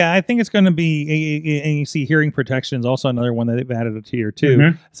 yeah, I think it's going to be, and you see hearing protection is also another one that they've added a tier too.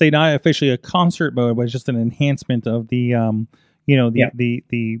 Mm-hmm. Say not officially a concert mode, but just an enhancement of the,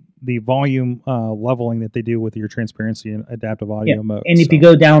 the volume leveling that they do with your transparency and adaptive audio mode. And if you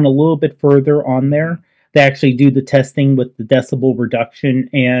go down a little bit further on there, they actually do the testing with the decibel reduction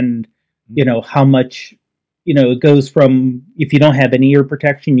and, how much, it goes from, if you don't have any ear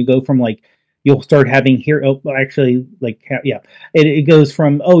protection, you go from you'll start having it goes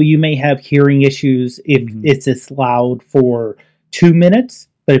from, you may have hearing issues if it's this loud for 2 minutes,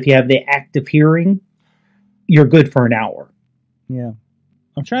 but if you have the active hearing, you're good for an hour. Yeah.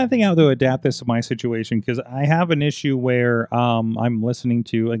 I'm trying to think how to adapt this to my situation, because I have an issue where I'm listening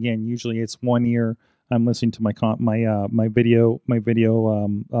to, again, usually it's one ear. I'm listening to my video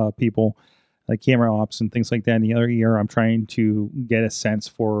people, like camera ops and things like that. In the other ear, I'm trying to get a sense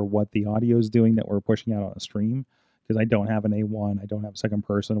for what the audio is doing that we're pushing out on a stream, because I don't have an A1. I don't have a second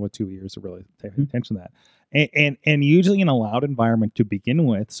person with 2 ears to really pay attention to that. And usually in a loud environment to begin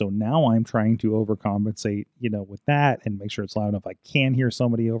with. So now I'm trying to overcompensate, with that and make sure it's loud enough I can hear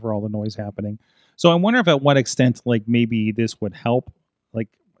somebody over all the noise happening. So I wonder if at what extent, maybe this would help.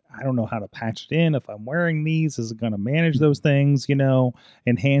 I don't know how to patch it in. If I'm wearing these, is it going to manage those things,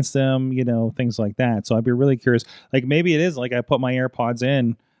 enhance them, things like that. So I'd be really curious. Maybe it is I put my AirPods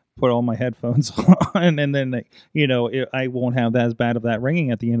in, put all my headphones on, and then, I won't have that as bad of that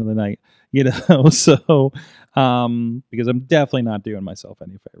ringing at the end of the night, So, because I'm definitely not doing myself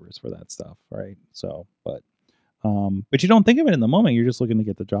any favors for that stuff. Right. So, but you don't think of it in the moment. You're just looking to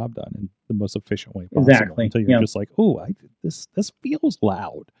get the job done in the most efficient way possible. Exactly. Until you're just this feels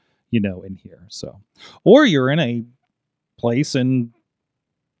loud, in here. So, or you're in a place in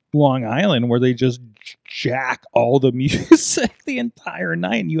Long Island where they just jack all the music the entire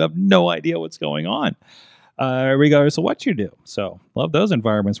night and you have no idea what's going on, regardless of what you do. So, love those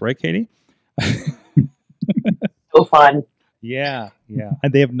environments, right, Katie? So fun. Yeah.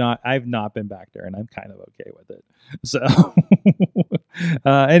 And I've not been back there, and I'm kind of okay with it. So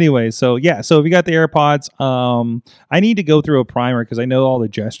anyway, so if you got the AirPods, I need to go through a primer because I know all the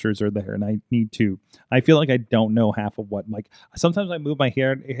gestures are there, and I feel like I don't know half of what, sometimes I move my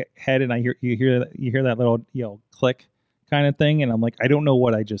head and you hear that little, click kind of thing. And I'm like, I don't know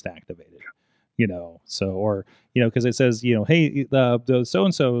what I just activated. Because it says, hey, the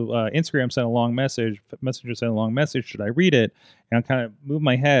so-and-so Instagram sent a long message, messenger sent a long message. Should I read it? And I kind of move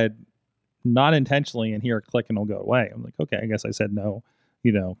my head, not intentionally, and hear a click and it'll go away. I'm like, okay, I guess I said no,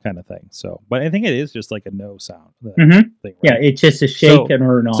 kind of thing. So, but I think it is just like a no sound thing, right? Yeah, it's just a shake and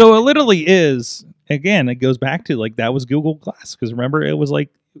or not. So it literally is, again, it goes back to that was Google Glass. Because remember, it was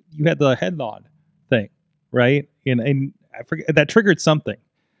you had the head nod thing, right? And I forget, that triggered something.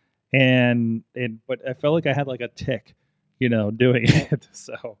 But I felt like I had a tick, doing it.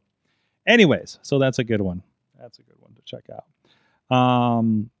 So anyways, so that's a good one. That's a good one to check out.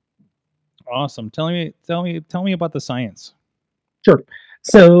 Awesome. Tell me about the science. Sure.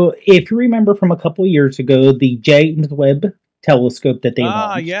 So if you remember from a couple of years ago, the James Webb telescope that they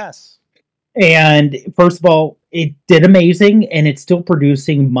launched. Yes. And first of all, it did amazing, and it's still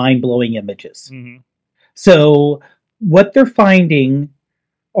producing mind-blowing images. Mm-hmm. So what they're finding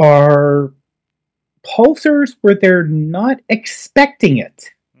are pulsars where they're not expecting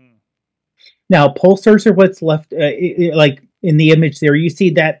it. Now, pulsars are what's left, in the image there. You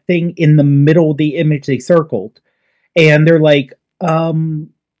see that thing in the middle of the image they circled, and they're like,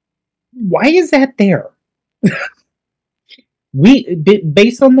 why is that there?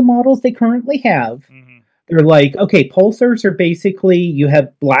 Based on the models they currently have, they're like, okay, pulsars are basically, you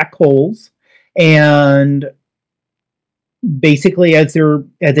have black holes, and basically as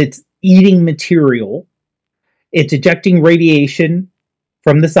it's eating material, it's ejecting radiation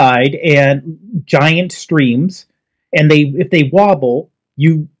from the side and giant streams, and if they wobble,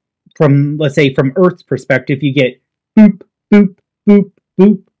 you from, let's say, from Earth's perspective, you get boop, boop, boop,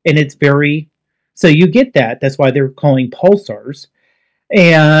 boop, and it's very, so you get that. That's why they're calling pulsars.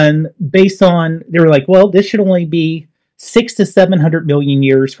 And based on, they were like, well, this should only be 600 to 700 million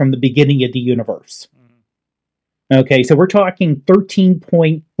years from the beginning of the universe. Okay, so we're talking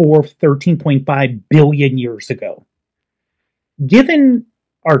 13.4, 13.5 billion years ago. Given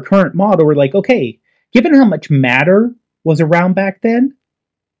our current model, we're like, okay, given how much matter was around back then,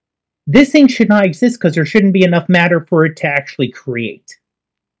 this thing should not exist because there shouldn't be enough matter for it to actually create.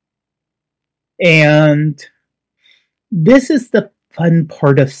 And this is the fun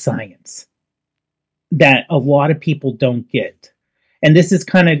part of science that a lot of people don't get. And this is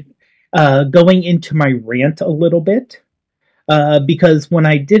kind of going into my rant a little bit, because when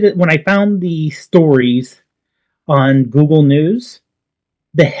I found the stories on Google News,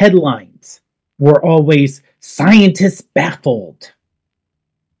 the headlines were always "Scientists baffled,"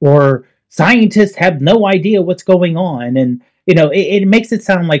 or "Scientists have no idea what's going on," and it makes it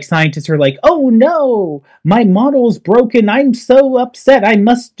sound like scientists are like, "Oh no, my model's broken. I'm so upset. I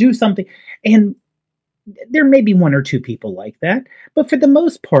must do something." And there may be one or two people like that, but for the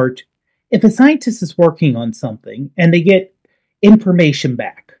most part, if a scientist is working on something and they get information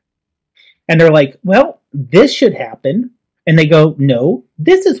back and they're like, well, this should happen. And they go, no,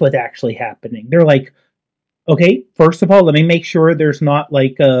 this is what's actually happening. They're like, okay, first of all, let me make sure there's not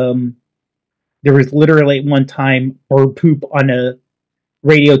like, there was literally at one time bird poop on a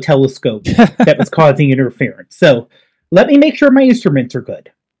radio telescope that was causing interference. So let me make sure my instruments are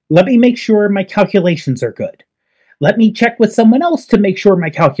good. Let me make sure my calculations are good. Let me check with someone else to make sure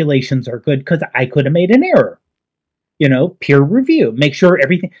my calculations are good because I could have made an error. Peer review, make sure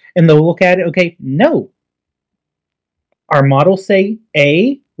everything, and they'll look at it, okay, no. Our models say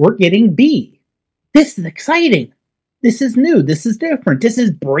A, we're getting B. This is exciting. This is new. This is different. This is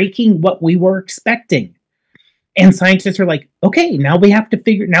breaking what we were expecting. And scientists are like, okay, now we have to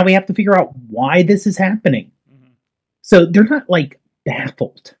figure out why this is happening. Mm-hmm. So they're not like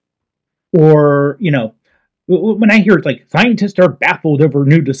baffled. Or, when I hear like scientists are baffled over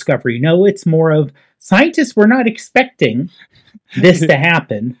new discovery, no, it's more of scientists were not expecting this to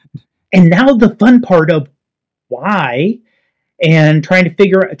happen. And now the fun part of why and trying to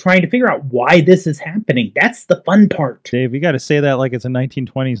figure out why this is happening. That's the fun part. Dave, you got to say that like it's a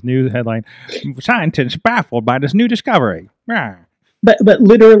 1920s news headline. Scientists baffled by this new discovery. But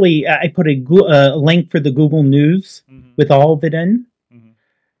literally, I put a link for the Google News with all of it in.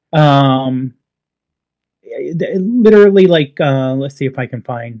 Literally, like, let's see if I can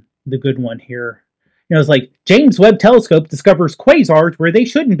find the good one here. It's like, James Webb Telescope discovers quasars where they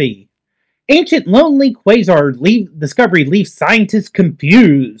shouldn't be. Ancient lonely quasar discovery leaves scientists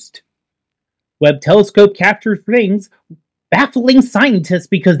confused. Webb Telescope captures things baffling scientists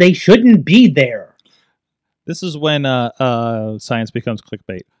because they shouldn't be there. This is when science becomes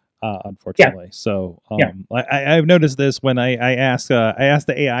clickbait. Unfortunately. Yeah. So I've noticed this when I ask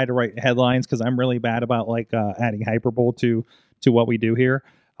the AI to write headlines because I'm really bad about like adding hyperbole to what we do here.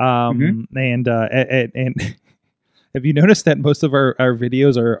 And have you noticed that most of our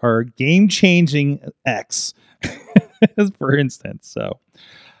videos are game changing X, for instance? So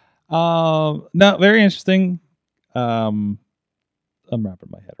no, very interesting. I'm wrapping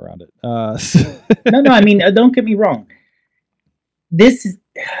my head around it. No, I mean, don't get me wrong. This is,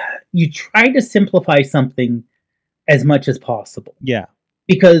 you try to simplify something as much as possible. Yeah.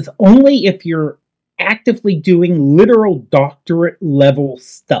 Because only if you're actively doing literal doctorate level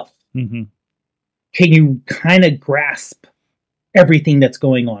stuff can you kind of grasp everything that's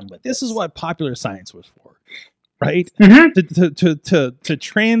going on with this. This is what popular science was for, right? To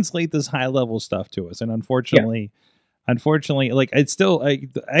translate this high level stuff to us. And unfortunately, like it's still,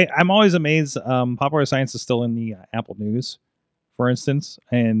 I'm always amazed. Popular science is still in the Apple News, for instance,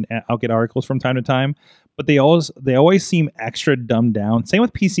 and I'll get articles from time to time, but they always seem extra dumbed down. Same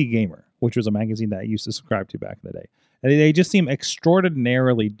with PC Gamer, which was a magazine that I used to subscribe to back in the day. And they just seem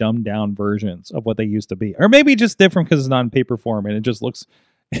extraordinarily dumbed down versions of what they used to be, or maybe just different because it's not in paper form and it just looks,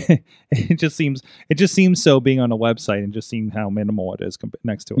 it just seems so being on a website and just seeing how minimal it is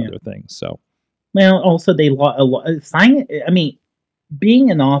next to other things. So, well, also science. I mean,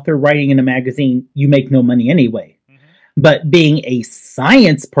 being an author writing in a magazine, you make no money anyway. But being a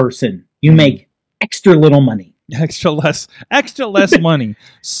science person, you make extra little money. Extra less money.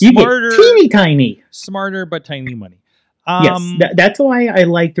 Smarter, you get teeny tiny. Smarter but tiny money. Yes, that's why I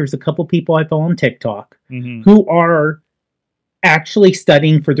like. There's a couple people I follow on TikTok who are actually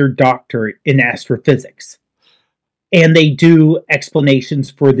studying for their doctorate in astrophysics. and they do explanations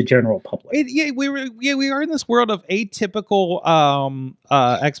for the general public. We are in this world of atypical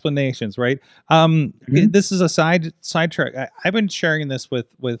explanations, right? This is a sidetrack. I've been sharing this with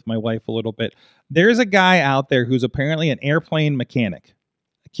my wife a little bit. There's a guy out there who's apparently an airplane mechanic.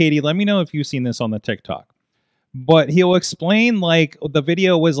 Katie, let me know if you've seen this on the TikTok. But he'll explain, like, the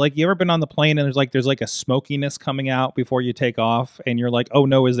video was like, you ever been on the plane and there's like a smokiness coming out before you take off, and you're like, oh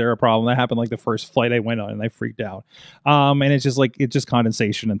no, is there a problem? That happened like the first flight I went on, and I freaked out. And it's just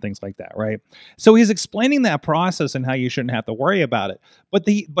condensation and things like that, right? So he's explaining that process and how you shouldn't have to worry about it.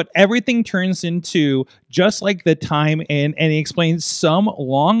 But everything turns into just like the time and he explains some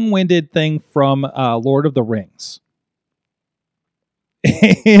long-winded thing from Lord of the Rings.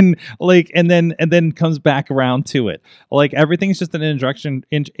 And then comes back around to it. Like, everything's just an introduction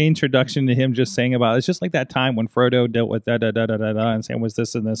to him just saying about it's just like that time when Frodo dealt with da da da da da da, and Sam was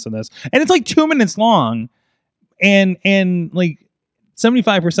this and this and this, and it's like 2 minutes long, and like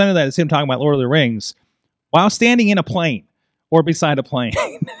 75% of that is him talking about Lord of the Rings while standing in a plane or beside a plane.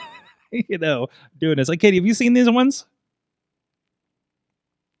 Doing this. Like, Katie, have you seen these ones?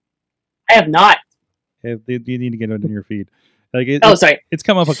 I have not. You need to get it in your feed. Like, sorry. It's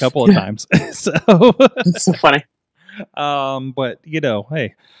come up a couple of times. So it's so funny. But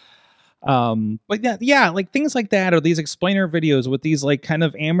hey. But yeah, like things like that, or these explainer videos with these like kind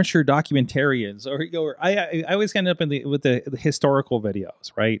of amateur documentarians, or I always end up with the historical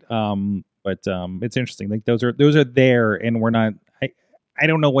videos, right? But it's interesting. Like those are there, and we're not. I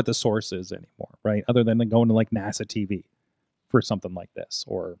don't know what the source is anymore, right? Other than going to like NASA TV for something like this,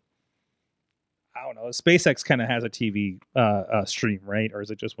 or I don't know. SpaceX kind of has a TV stream, right? Or is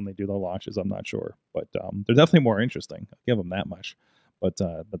it just when they do the launches? I'm not sure, but they're definitely more interesting. I'll give them that much. But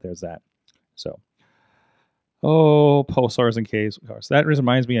there's that. So, pulsars and caves. That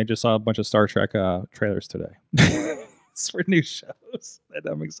reminds me, I just saw a bunch of Star Trek trailers today. It's for new shows that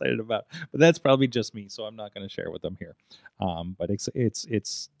I'm excited about. But that's probably just me, so I'm not going to share with them here. But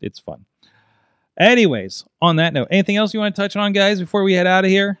it's fun. Anyways, on that note, anything else you want to touch on, guys, before we head out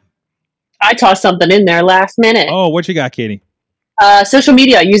of here? I tossed something in there last minute. Oh, what you got, Katie? Social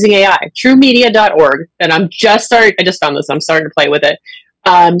media using AI, truemedia.org. And I just found this. I'm starting to play with it.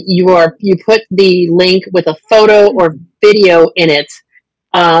 You put the link with a photo or video in it,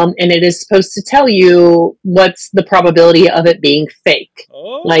 and it is supposed to tell you what's the probability of it being fake.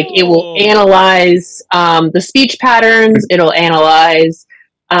 Oh. Like, it will analyze the speech patterns. It'll analyze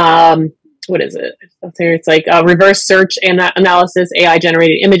what is it? It's like reverse search analysis, AI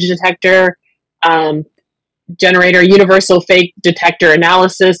generated image detector, generator, universal fake detector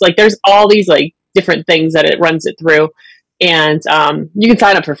analysis. Like, there's all these like different things that it runs it through, and you can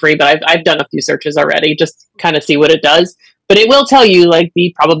sign up for free. But I've done a few searches already, just kind of see what it does. But it will tell you like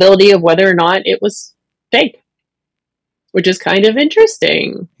the probability of whether or not it was fake, which is kind of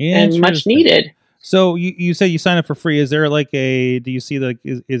interesting and much needed. So you say you sign up for free. Is there like do you see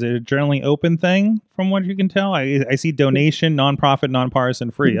is it a generally open thing from what you can tell? I see donation, nonprofit,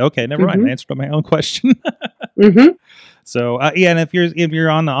 nonpartisan, free. Okay, never mind. I answered my own question. So and if you're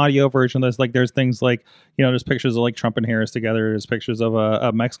on the audio version, there's things like, there's pictures of like Trump and Harris together. There's pictures of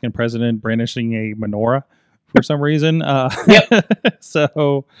a Mexican president brandishing a menorah for some reason. Yep.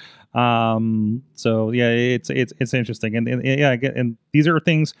 So yeah, it's interesting, and these are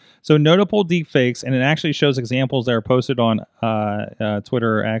things. So notable deepfakes, and it actually shows examples that are posted on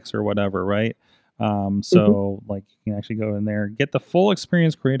Twitter or X or whatever, right? Like, you can actually go in there, get the full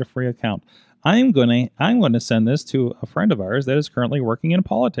experience, create a free account. I'm gonna send this to a friend of ours that is currently working in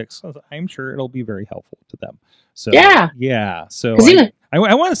politics. So I'm sure it'll be very helpful to them. So yeah. So I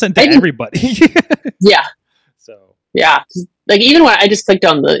want to send to everybody. Yeah. So yeah. Like, even when I just clicked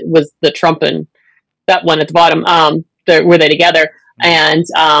on the Trump and that one at the bottom, were they together? And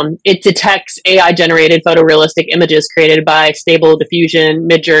it detects AI generated photorealistic images created by Stable Diffusion,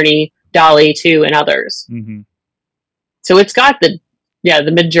 Midjourney, DALL-E 2, and others. Mm-hmm. So it's got the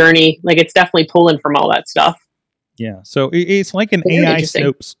Midjourney, like, it's definitely pulling from all that stuff. Yeah. So it's like an AI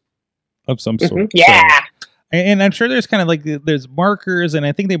Snopes of some sort. Yeah. So, and I'm sure there's kind of like there's markers, and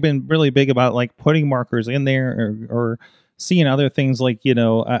I think they've been really big about like putting markers in there or seeing other things like, I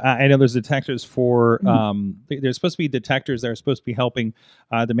know there's detectors for there's supposed to be detectors that are supposed to be helping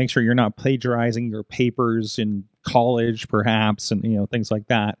to make sure you're not plagiarizing your papers in college perhaps, and things like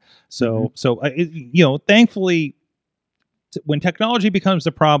that. So thankfully, when technology becomes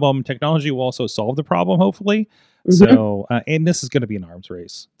the problem, technology will also solve the problem, hopefully. So and this is going to be an arms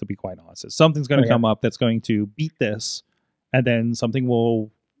race, to be quite honest. Something's going to come up that's going to beat this, and then something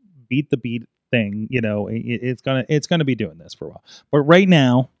will beat the beat thing. It's gonna be doing this for a while. But right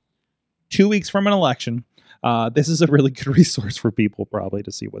now, 2 weeks from an election, this is a really good resource for people probably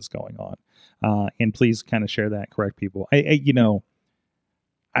to see what's going on. And please kind of share that, correct people. I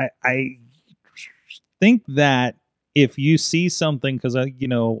think that if you see something, because I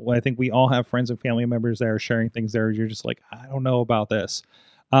think we all have friends and family members that are sharing things there, you're just like, I don't know about this.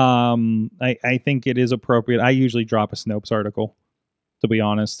 I think it is appropriate. I usually drop a Snopes article, to be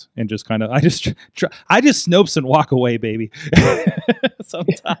honest, and just kind of I just Snopes and walk away, baby.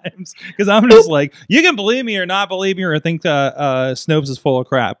 Sometimes, because I'm just like, you can believe me or not believe me or think Snopes is full of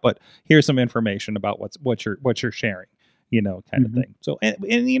crap, but here's some information about what you're sharing. Kind of thing. So, and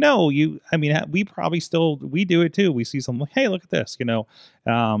we probably we do it too. We see something like, hey, look at this,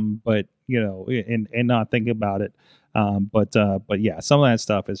 but and not think about it. But yeah, some of that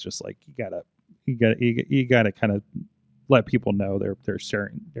stuff is just like, you gotta kind of let people know they're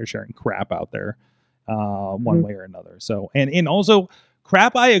sharing crap out there, one way or another. So, and also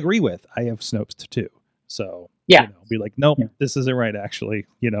crap I agree with. I have Snopes too. So yeah, be like, nope, this isn't right. Actually,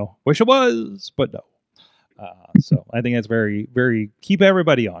 wish it was, but no. So I think that's very, very, keep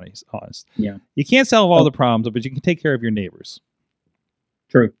everybody honest. Yeah. You can't solve all the problems, but you can take care of your neighbors.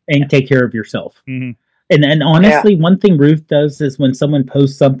 True. And take care of yourself. Mm-hmm. And honestly, one thing Ruth does is when someone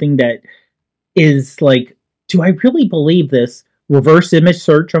posts something that is like, do I really believe this? Reverse image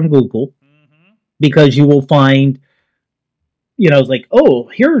search on Google, because you will find, it's like, oh,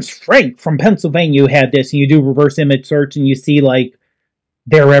 here's Frank from Pennsylvania who had this, and you do reverse image search and you see like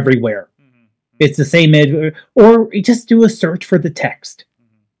they're everywhere. It's the same image, or just do a search for the text.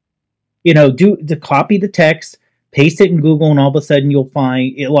 Copy the text, paste it in Google, and all of a sudden you'll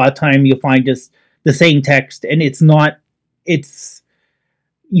find just the same text, and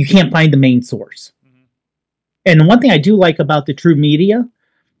you can't find the main source. And one thing I do like about the True Media,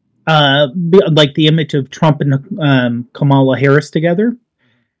 like the image of Trump and Kamala Harris together,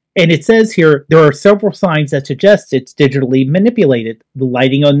 and it says here, there are several signs that suggest it's digitally manipulated. The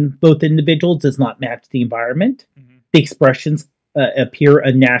lighting on both individuals does not match the environment. The expressions appear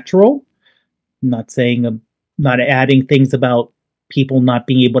unnatural. Not adding things about people not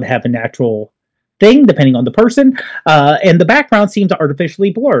being able to have a natural thing, depending on the person. And the background seems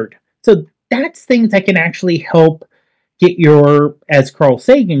artificially blurred. So that's things that can actually help get your, as Carl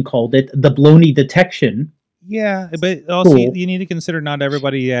Sagan called it, the baloney detection. Yeah, but also you need to consider not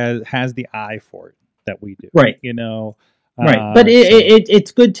everybody has the eye for it that we do. Right. Right. But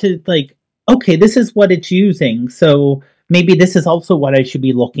it's good to like, okay, this is what it's using, so maybe this is also what I should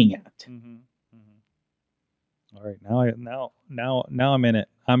be looking at. All right, now I'm in it.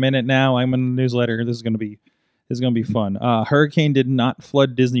 I'm in it now. I'm in the newsletter. This is gonna be fun. Hurricane did not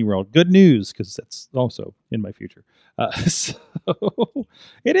flood Disney World. Good news, because that's also in my future. So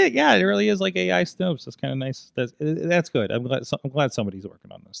it is, yeah, it really is like AI Snopes. That's kind of nice. That's good. I'm glad somebody's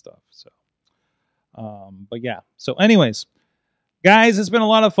working on this stuff. So, but yeah. So, anyways, guys, it's been a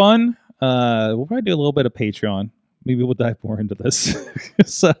lot of fun. We'll probably do a little bit of Patreon. Maybe we'll dive more into this.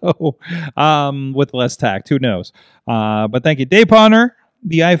 So, with less tact, who knows? But thank you, Dave Ponder,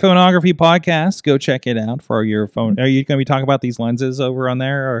 the iPhoneography podcast. Go check it out for your phone. Are you going to be talking about these lenses over on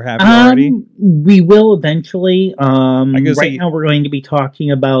there, or have you already? We will eventually. Right now, we're going to be talking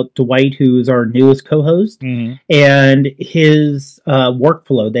about Dwight, who's our newest co-host, and his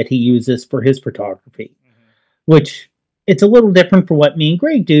workflow that he uses for his photography, which it's a little different for what me and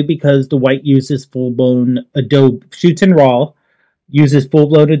Greg do, because Dwight uses full-blown Adobe, shoots in RAW, uses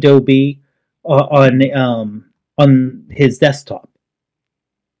full-blown Adobe on his desktop.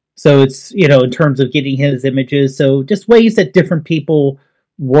 So it's, in terms of getting his images. So just ways that different people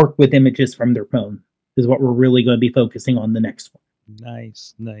work with images from their phone is what we're really going to be focusing on the next one.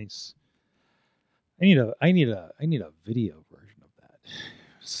 Nice. I need a video version of that.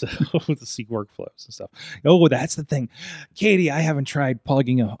 So to see workflows and stuff. Oh, that's the thing. Katie, I haven't tried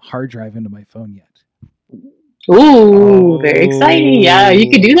plugging a hard drive into my phone yet. Ooh, very exciting. Yeah, you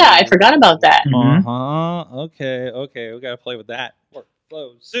could do that. I forgot about that. Okay. We got to play with that.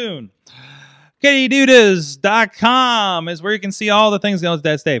 Workflow soon. KatieDudas.com is where you can see all the things going.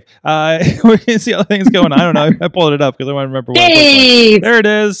 That's Dave. Where you can see all the things going. I don't know. I pulled it up because I want to remember what it like. There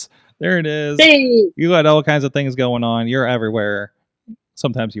it is. Dave. You got all kinds of things going on. You're everywhere.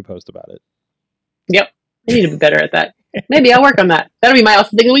 Sometimes you post about it. Yep. I need to be better at that. Maybe I'll work on that. That'll be my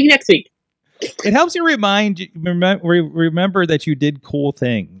awesome thing of the week next week. It helps you remember that you did cool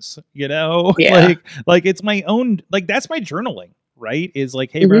things, Yeah. Like it's my own, like that's my journaling, right? Is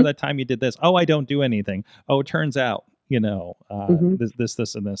like, hey, remember that time you did this? Oh, I don't do anything. Oh, it turns out,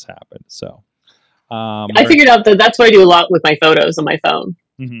 this and this happened. So I figured out that that's what I do a lot with my photos on my phone.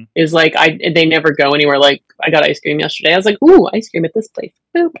 Is like they never go anywhere. Like I got ice cream yesterday. I was like, ooh, ice cream at this place.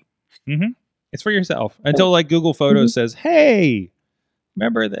 Boop. It's for yourself until like Google Photos says, "Hey,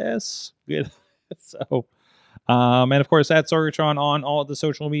 remember this?" Good. So, and of course, at Sorgatron on all of the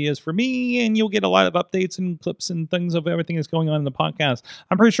social medias for me, and you'll get a lot of updates and clips and things of everything that's going on in the podcast.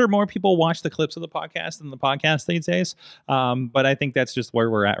 I'm pretty sure more people watch the clips of the podcast than the podcast these days, but I think that's just where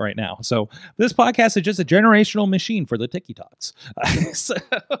we're at right now. So this podcast is just a generational machine for the TikToks,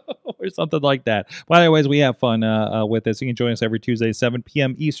 or something like that. But otherwise, we have fun with this. You can join us every Tuesday, 7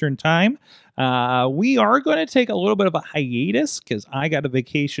 p.m. Eastern time. We are going to take a little bit of a hiatus because I got a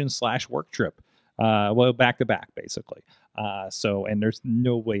vacation/work trip. Well, back to back, basically. And there's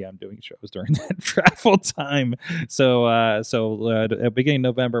no way I'm doing shows during that travel time. So beginning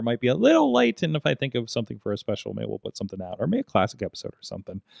of November might be a little late. And if I think of something for a special, maybe we'll put something out or maybe a classic episode or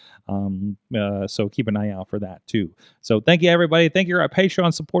something. So keep an eye out for that too. So thank you, everybody. Thank you, our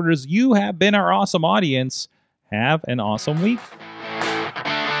Patreon supporters. You have been our awesome audience. Have an awesome week.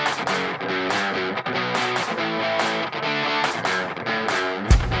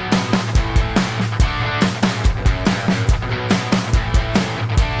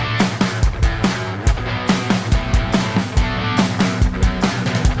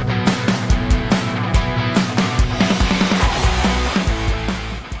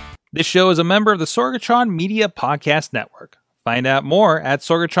 This show is a member of the Sorgatron Media Podcast Network. Find out more at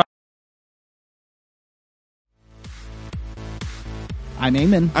Sorgatron. I'm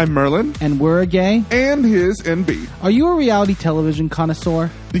Eamon. I'm Merlin. And we're a gay. And his NB. Are you a reality television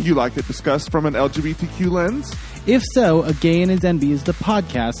connoisseur? Do you like it discussed from an LGBTQ lens? If so, A Gay and His NB is the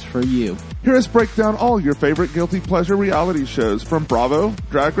podcast for you. Hear us break down all your favorite guilty pleasure reality shows from Bravo,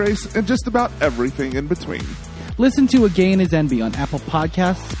 Drag Race, and just about everything in between. Listen to A Gay and His NB on Apple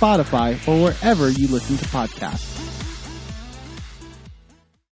Podcasts, Spotify, or wherever you listen to podcasts.